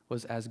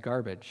as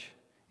garbage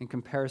in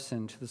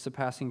comparison to the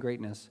surpassing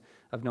greatness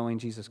of knowing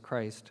Jesus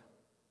Christ.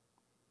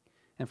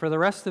 And for the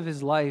rest of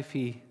his life,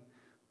 he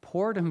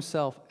poured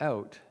himself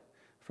out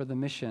for the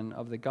mission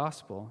of the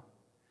gospel,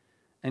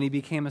 and he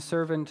became a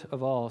servant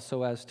of all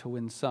so as to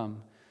win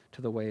some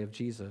to the way of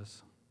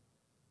Jesus.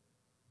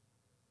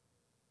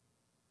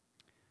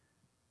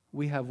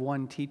 We have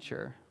one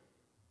teacher.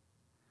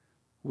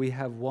 We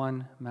have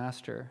one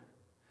master.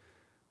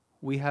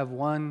 We have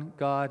one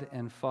God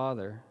and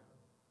Father.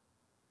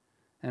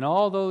 And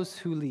all those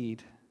who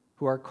lead,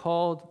 who are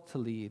called to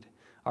lead,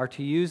 are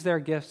to use their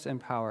gifts and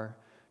power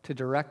to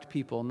direct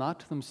people not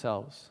to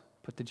themselves,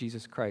 but to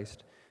Jesus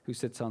Christ, who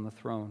sits on the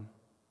throne.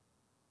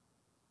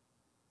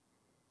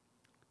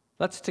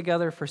 Let's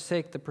together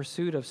forsake the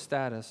pursuit of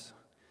status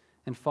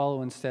and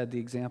follow instead the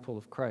example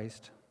of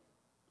Christ.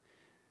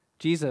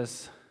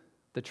 Jesus,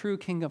 the true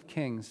King of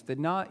Kings, did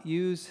not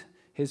use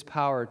his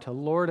power to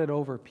lord it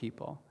over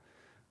people.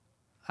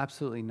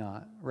 Absolutely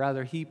not.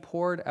 Rather, he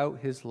poured out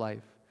his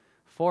life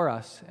for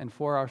us and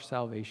for our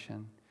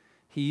salvation.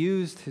 He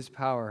used his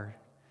power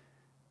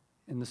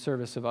in the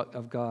service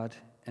of God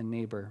and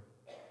neighbor.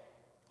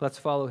 Let's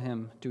follow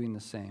him doing the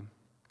same.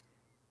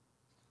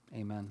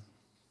 Amen.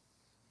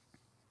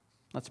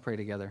 Let's pray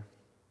together.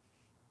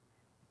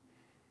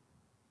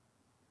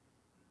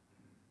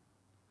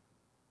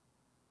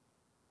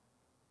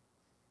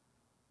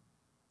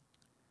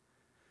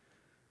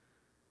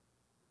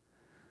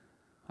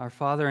 Our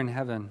Father in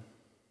heaven,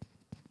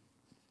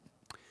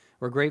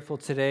 we're grateful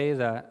today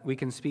that we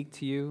can speak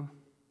to you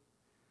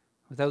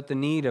without the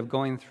need of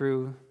going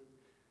through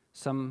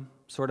some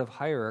sort of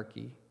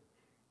hierarchy,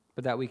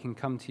 but that we can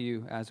come to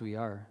you as we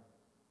are.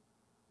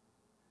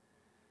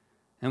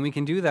 And we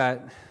can do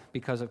that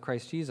because of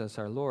Christ Jesus,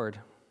 our Lord,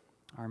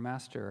 our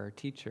Master, our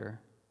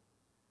Teacher,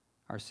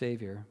 our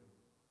Savior.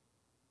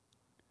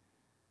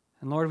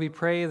 And Lord, we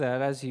pray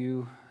that as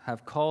you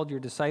have called your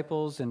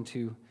disciples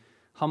into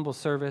humble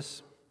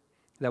service,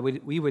 that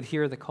we would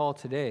hear the call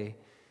today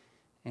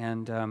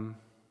and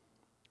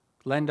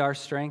lend our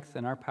strength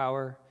and our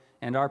power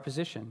and our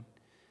position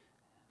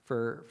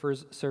for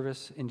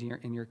service in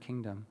your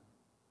kingdom.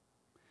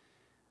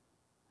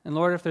 And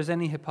Lord, if there's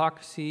any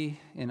hypocrisy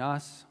in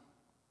us,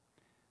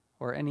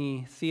 or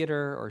any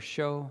theater or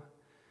show,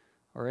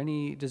 or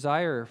any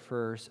desire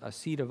for a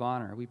seat of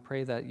honor, we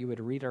pray that you would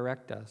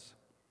redirect us,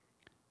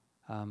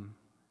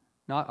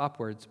 not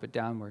upwards, but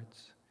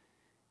downwards,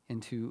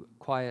 into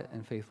quiet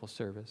and faithful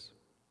service.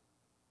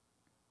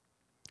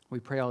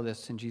 We pray all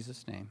this in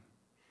Jesus' name.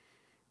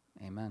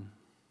 Amen.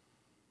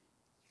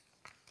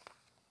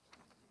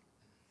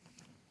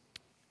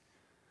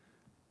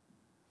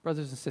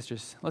 Brothers and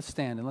sisters, let's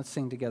stand and let's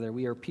sing together.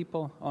 We are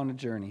people on a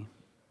journey.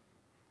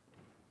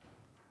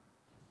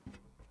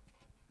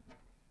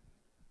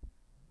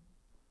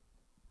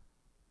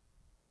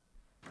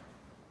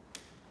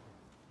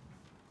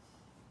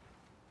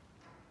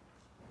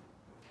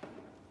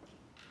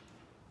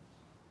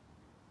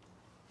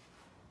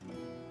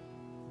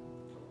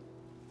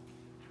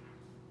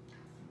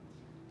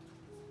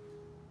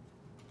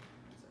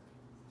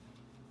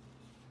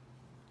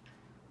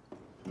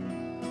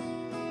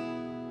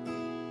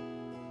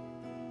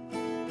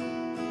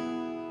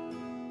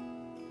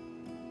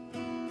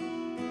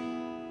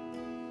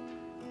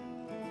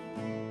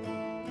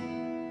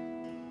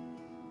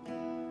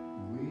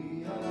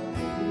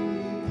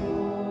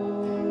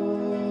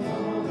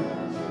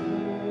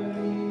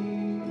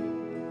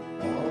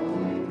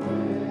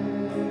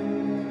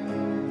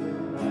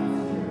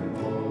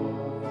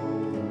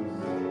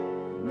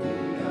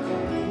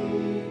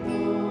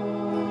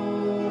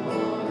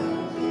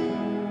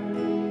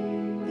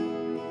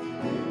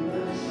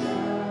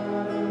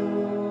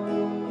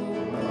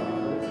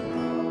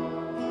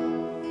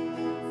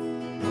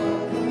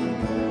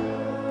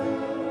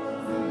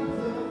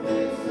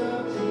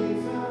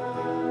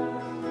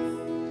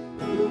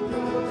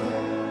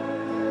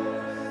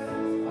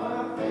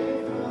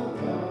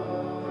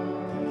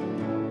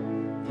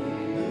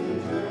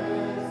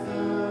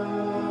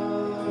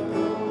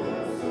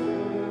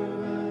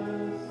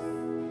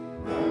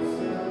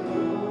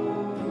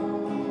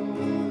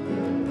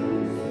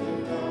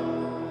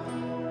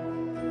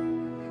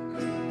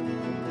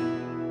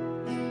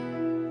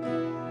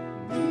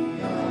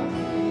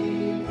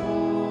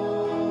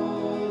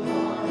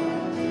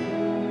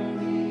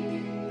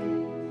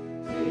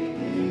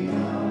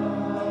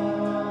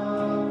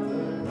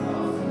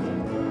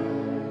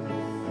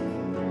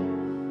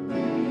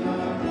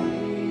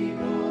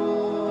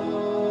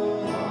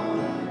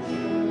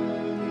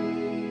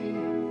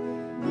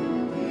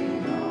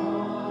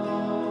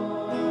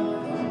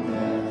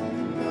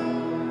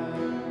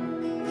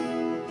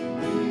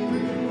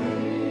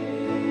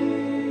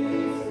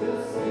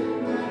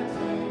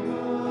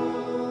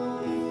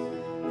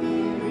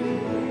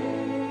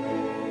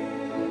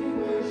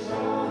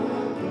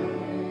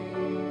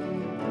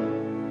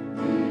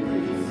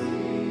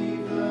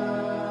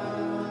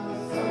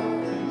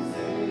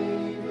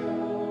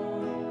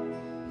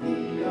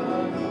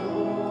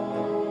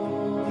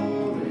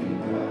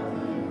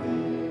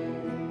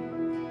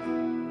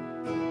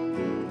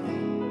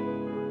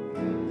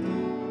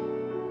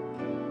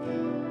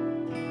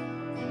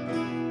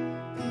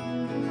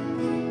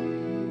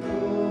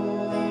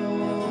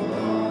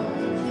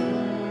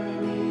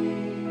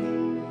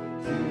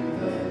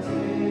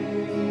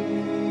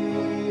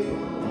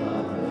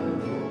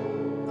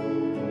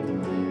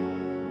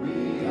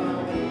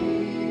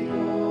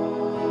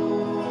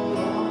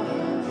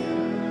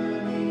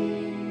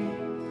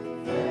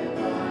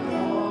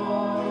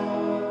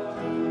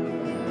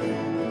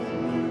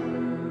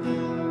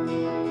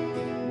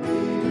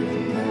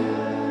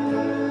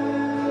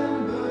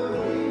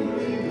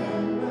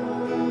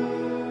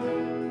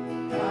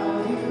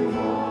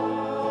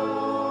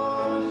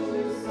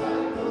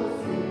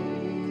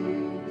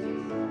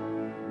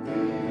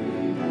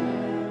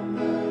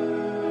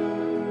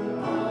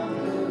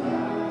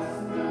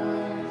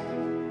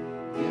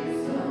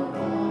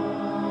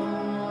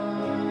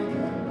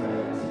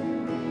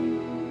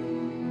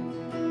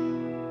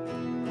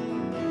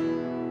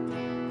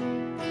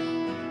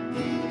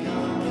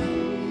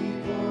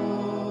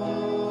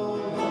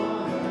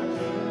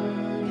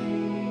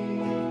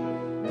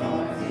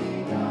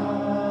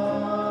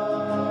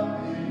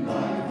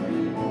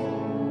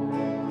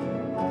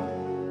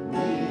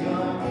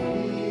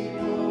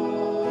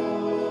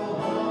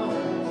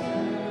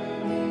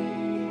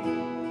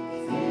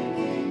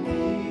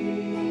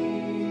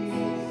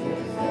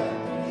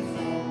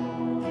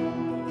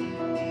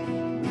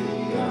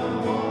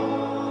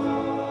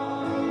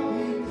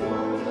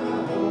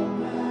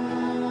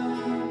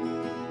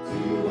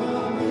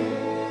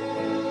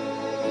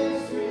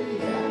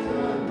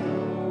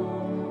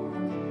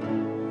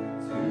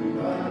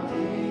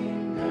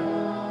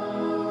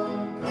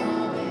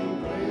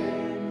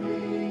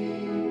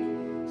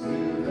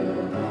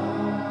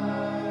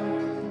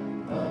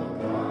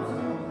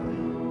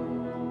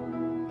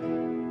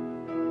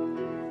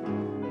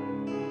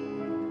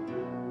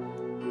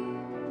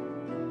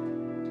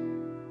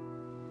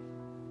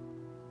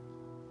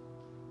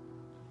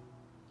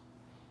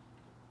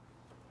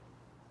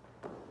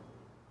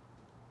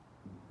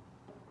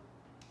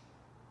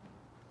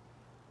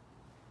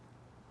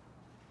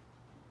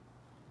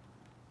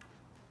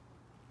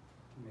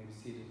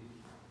 be seated.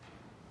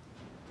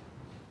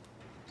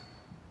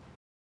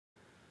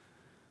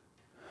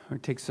 We'll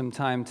take some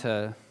time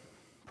to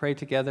pray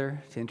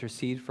together, to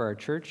intercede for our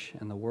church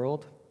and the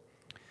world.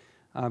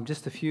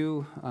 Just a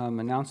few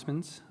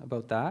announcements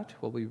about that,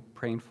 what we're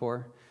praying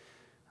for.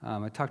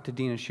 I talked to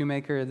Dina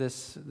Shoemaker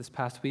this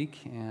past week,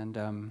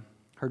 and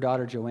her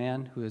daughter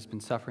Joanne, who has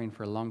been suffering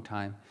for a long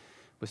time,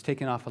 was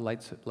taken off of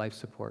life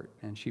support,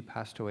 and she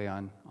passed away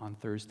on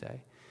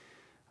Thursday.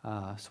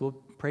 So we'll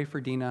pray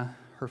for Dina,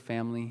 her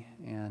family,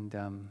 and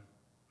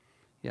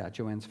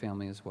Joanne's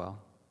family as well.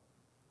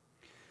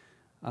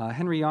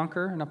 Henry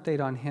Yonker, an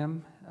update on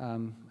him.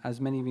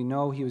 As many of you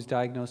know, he was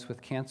diagnosed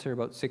with cancer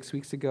about 6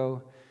 weeks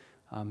ago.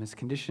 His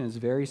condition is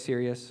very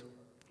serious.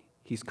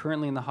 He's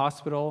currently in the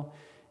hospital,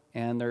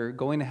 and they're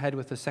going ahead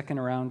with a second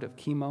round of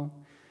chemo.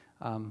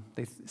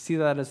 They see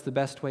that as the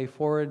best way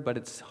forward, but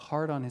it's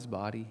hard on his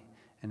body,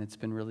 and it's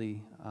been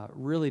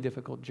really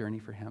difficult journey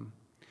for him.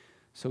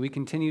 So we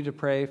continue to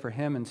pray for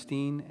him and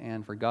Steen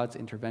and for God's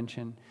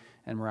intervention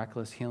and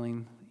miraculous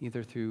healing,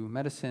 either through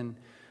medicine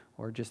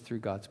or just through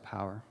God's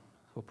power.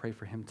 We'll pray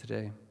for him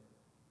today.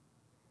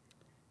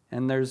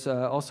 And there's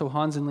also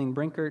Hans and Lean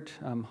Brinkert.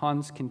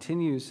 Hans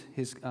continues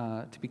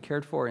to be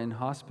cared for in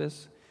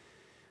hospice.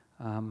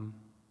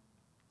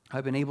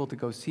 I've been able to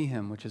go see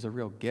him, which is a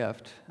real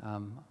gift.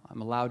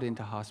 I'm allowed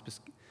into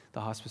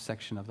the hospice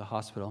section of the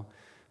hospital.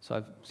 So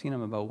I've seen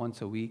him about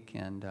once a week,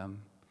 and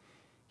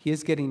he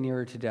is getting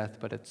nearer to death,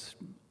 but it's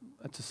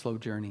a slow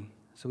journey.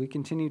 So we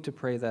continue to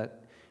pray that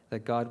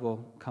God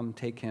will come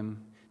take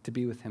him to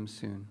be with him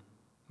soon.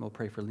 We'll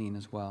pray for Lean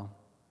as well.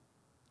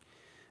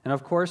 And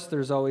of course,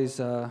 there's always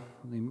the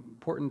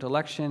important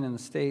election in the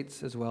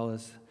States, as well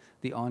as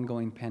the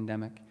ongoing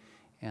pandemic.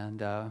 And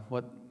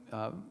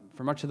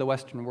for much of the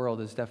Western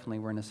world is definitely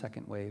we're in a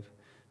second wave.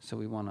 So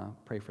we want to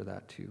pray for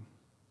that too.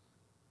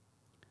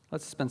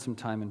 Let's spend some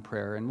time in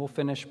prayer, and we'll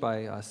finish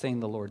by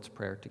saying the Lord's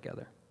Prayer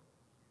together.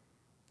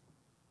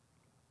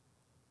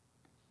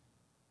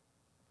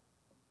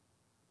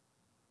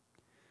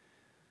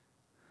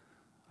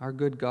 Our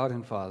good God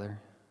and Father,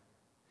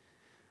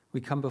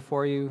 we come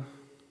before you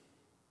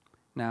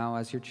now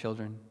as your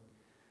children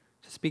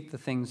to speak the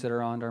things that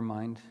are on our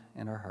mind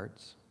and our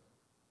hearts.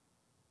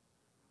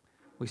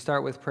 We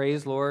start with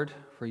praise, Lord,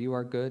 for you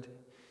are good,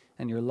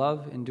 and your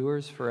love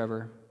endures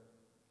forever.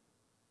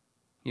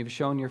 You've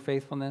shown your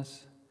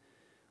faithfulness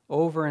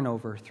over and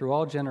over through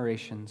all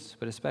generations,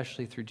 but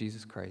especially through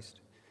Jesus Christ,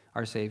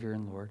 our Savior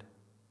and Lord.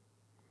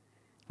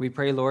 We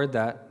pray, Lord,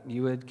 that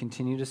you would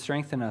continue to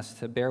strengthen us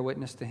to bear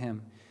witness to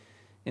him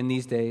in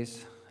these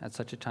days at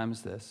such a time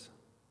as this.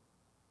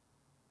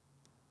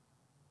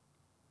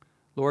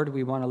 Lord,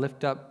 we want to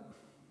lift up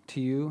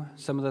to you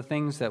some of the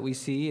things that we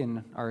see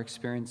and are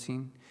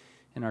experiencing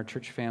in our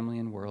church family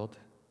and world.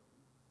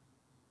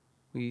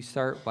 We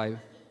start by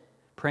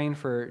praying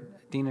for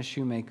Dina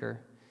Shoemaker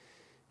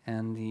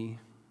and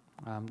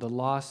the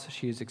loss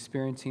she is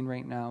experiencing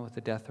right now with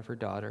the death of her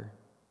daughter.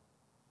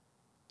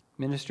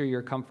 Minister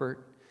your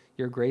comfort,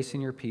 your grace,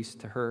 and your peace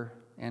to her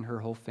and her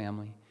whole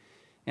family,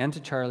 and to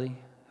Charlie,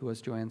 who was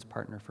Joanne's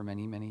partner for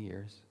many, many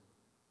years.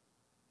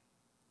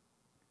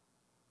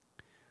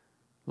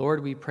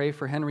 Lord, we pray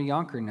for Henry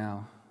Yonker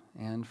now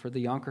and for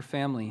the Yonker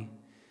family.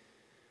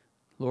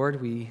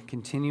 Lord, we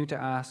continue to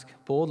ask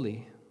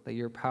boldly that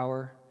your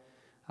power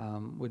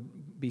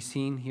would be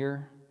seen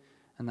here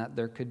and that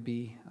there could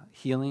be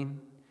healing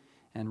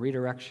and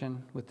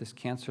redirection with this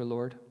cancer,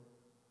 Lord.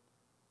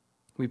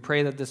 We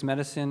pray that this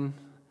medicine,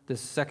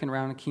 this second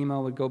round of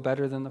chemo, would go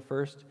better than the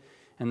first,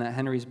 and that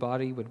Henry's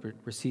body would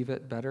receive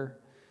it better.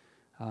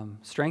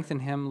 Strengthen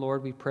him,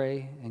 Lord, we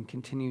pray, and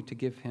continue to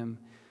give him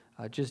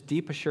just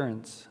deep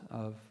assurance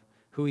of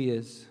who he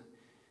is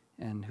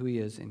and who he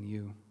is in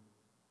you.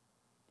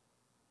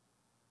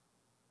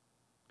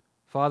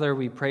 Father,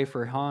 we pray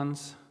for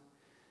Hans.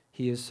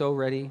 He is so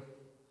ready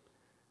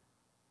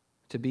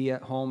to be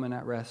at home and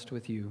at rest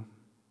with you.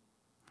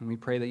 And we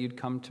pray that you'd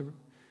come to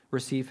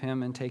receive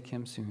him and take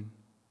him soon.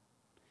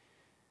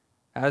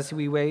 As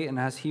we wait and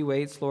as he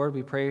waits, Lord,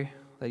 we pray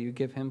that you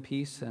give him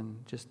peace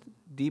and just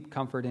deep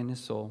comfort in his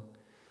soul.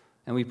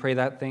 And we pray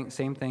that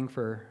same thing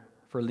for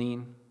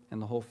Lean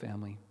and the whole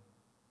family.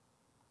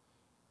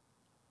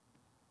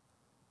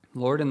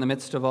 Lord, in the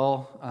midst of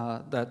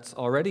all that's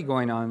already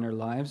going on in our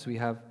lives, we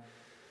have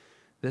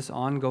this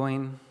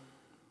ongoing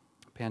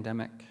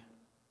pandemic.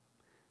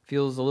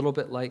 Feels a little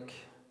bit like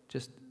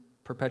just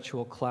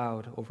perpetual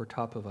cloud over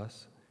top of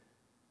us.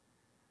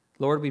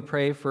 Lord, we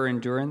pray for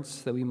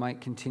endurance, that we might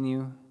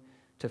continue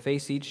to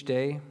face each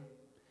day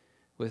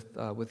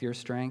with your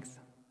strength.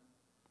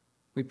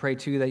 We pray,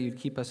 too, that you'd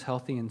keep us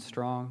healthy and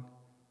strong.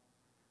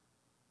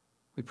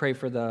 We pray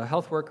for the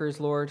health workers,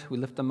 Lord. We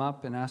lift them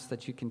up and ask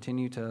that you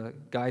continue to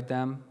guide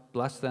them,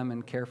 bless them,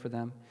 and care for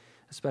them,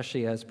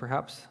 especially as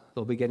perhaps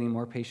they'll be getting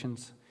more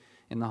patients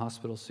in the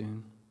hospital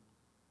soon.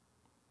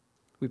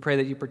 We pray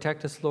that you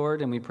protect us,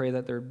 Lord, and we pray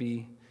that there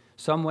be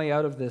some way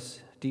out of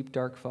this deep,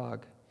 dark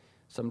fog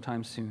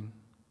sometime soon.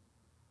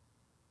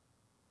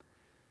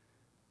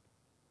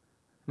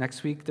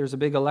 Next week, there's a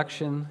big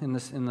election in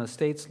the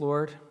States,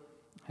 Lord,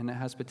 and it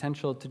has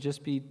potential to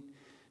just be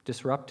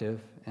disruptive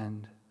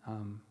and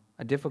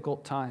a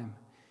difficult time.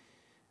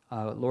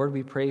 Lord,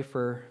 we pray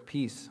for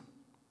peace.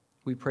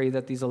 We pray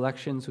that these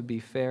elections would be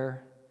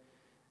fair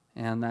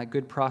and that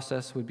good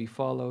process would be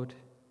followed,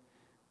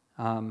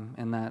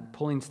 and that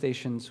polling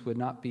stations would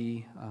not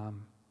be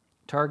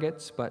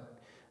targets, but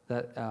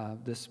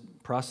that this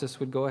process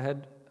would go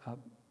ahead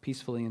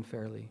peacefully and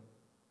fairly.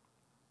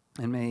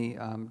 And may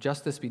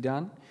justice be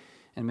done,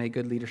 and may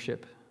good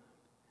leadership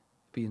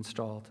be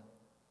installed.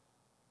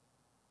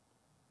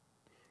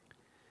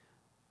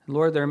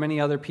 Lord, there are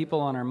many other people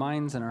on our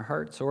minds and our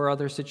hearts, or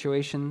other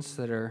situations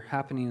that are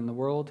happening in the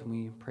world, and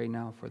we pray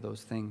now for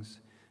those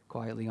things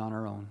quietly on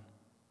our own.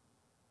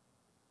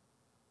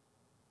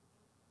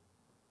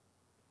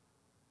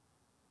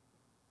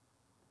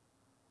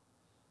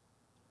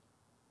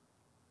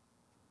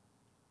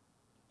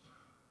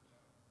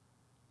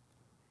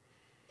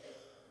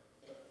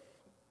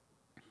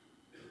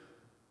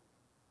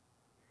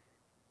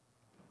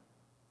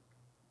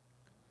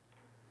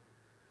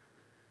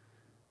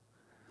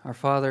 Our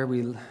Father,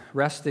 we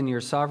rest in your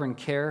sovereign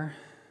care,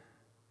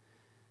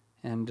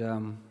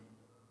 and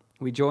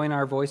we join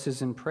our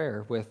voices in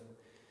prayer with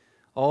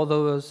all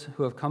those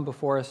who have come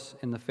before us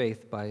in the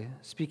faith by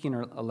speaking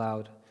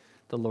aloud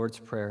the Lord's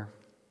Prayer.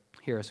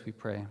 Hear us, we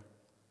pray.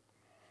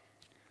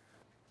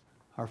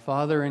 Our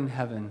Father in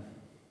heaven,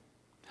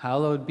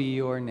 hallowed be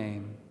your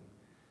name.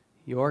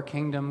 Your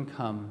kingdom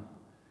come,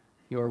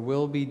 your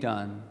will be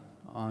done,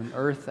 on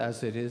earth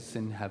as it is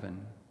in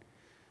heaven.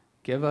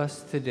 Give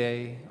us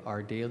today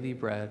our daily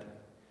bread,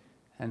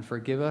 and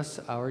forgive us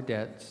our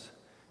debts,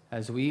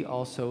 as we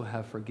also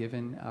have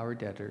forgiven our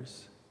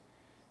debtors.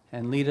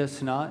 And lead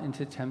us not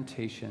into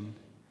temptation,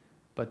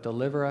 but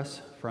deliver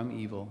us from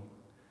evil.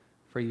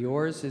 For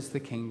yours is the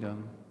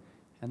kingdom,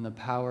 and the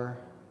power,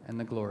 and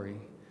the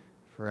glory,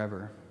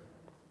 forever.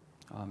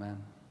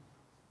 Amen.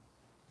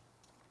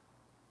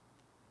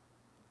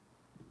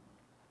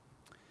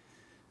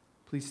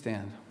 Please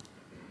stand.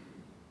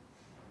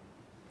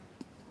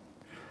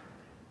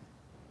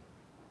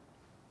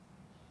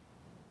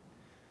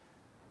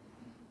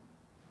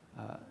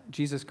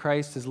 Jesus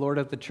Christ is Lord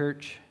of the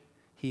church.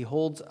 He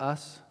holds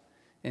us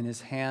in his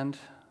hand,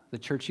 the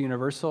church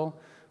universal,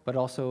 but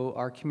also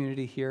our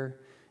community here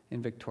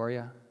in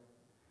Victoria.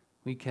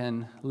 We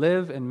can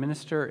live and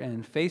minister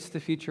and face the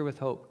future with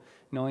hope,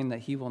 knowing that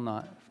he will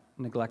not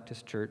neglect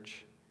his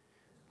church.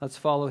 Let's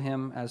follow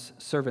him as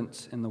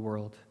servants in the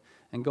world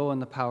and go in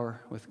the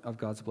power of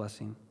God's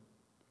blessing.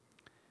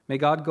 May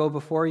God go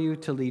before you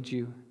to lead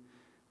you,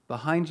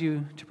 behind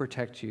you to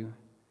protect you,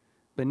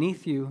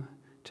 beneath you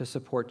to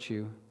support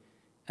you,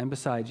 and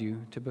beside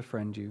you to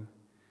befriend you.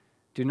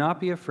 Do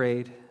not be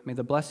afraid. May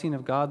the blessing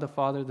of God the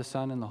Father, the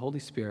Son, and the Holy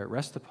Spirit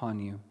rest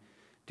upon you.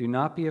 Do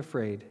not be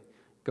afraid.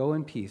 Go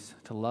in peace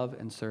to love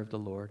and serve the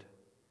Lord.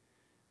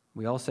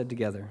 We all said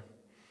together,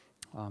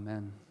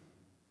 Amen.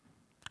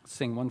 Let's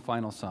sing one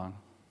final song.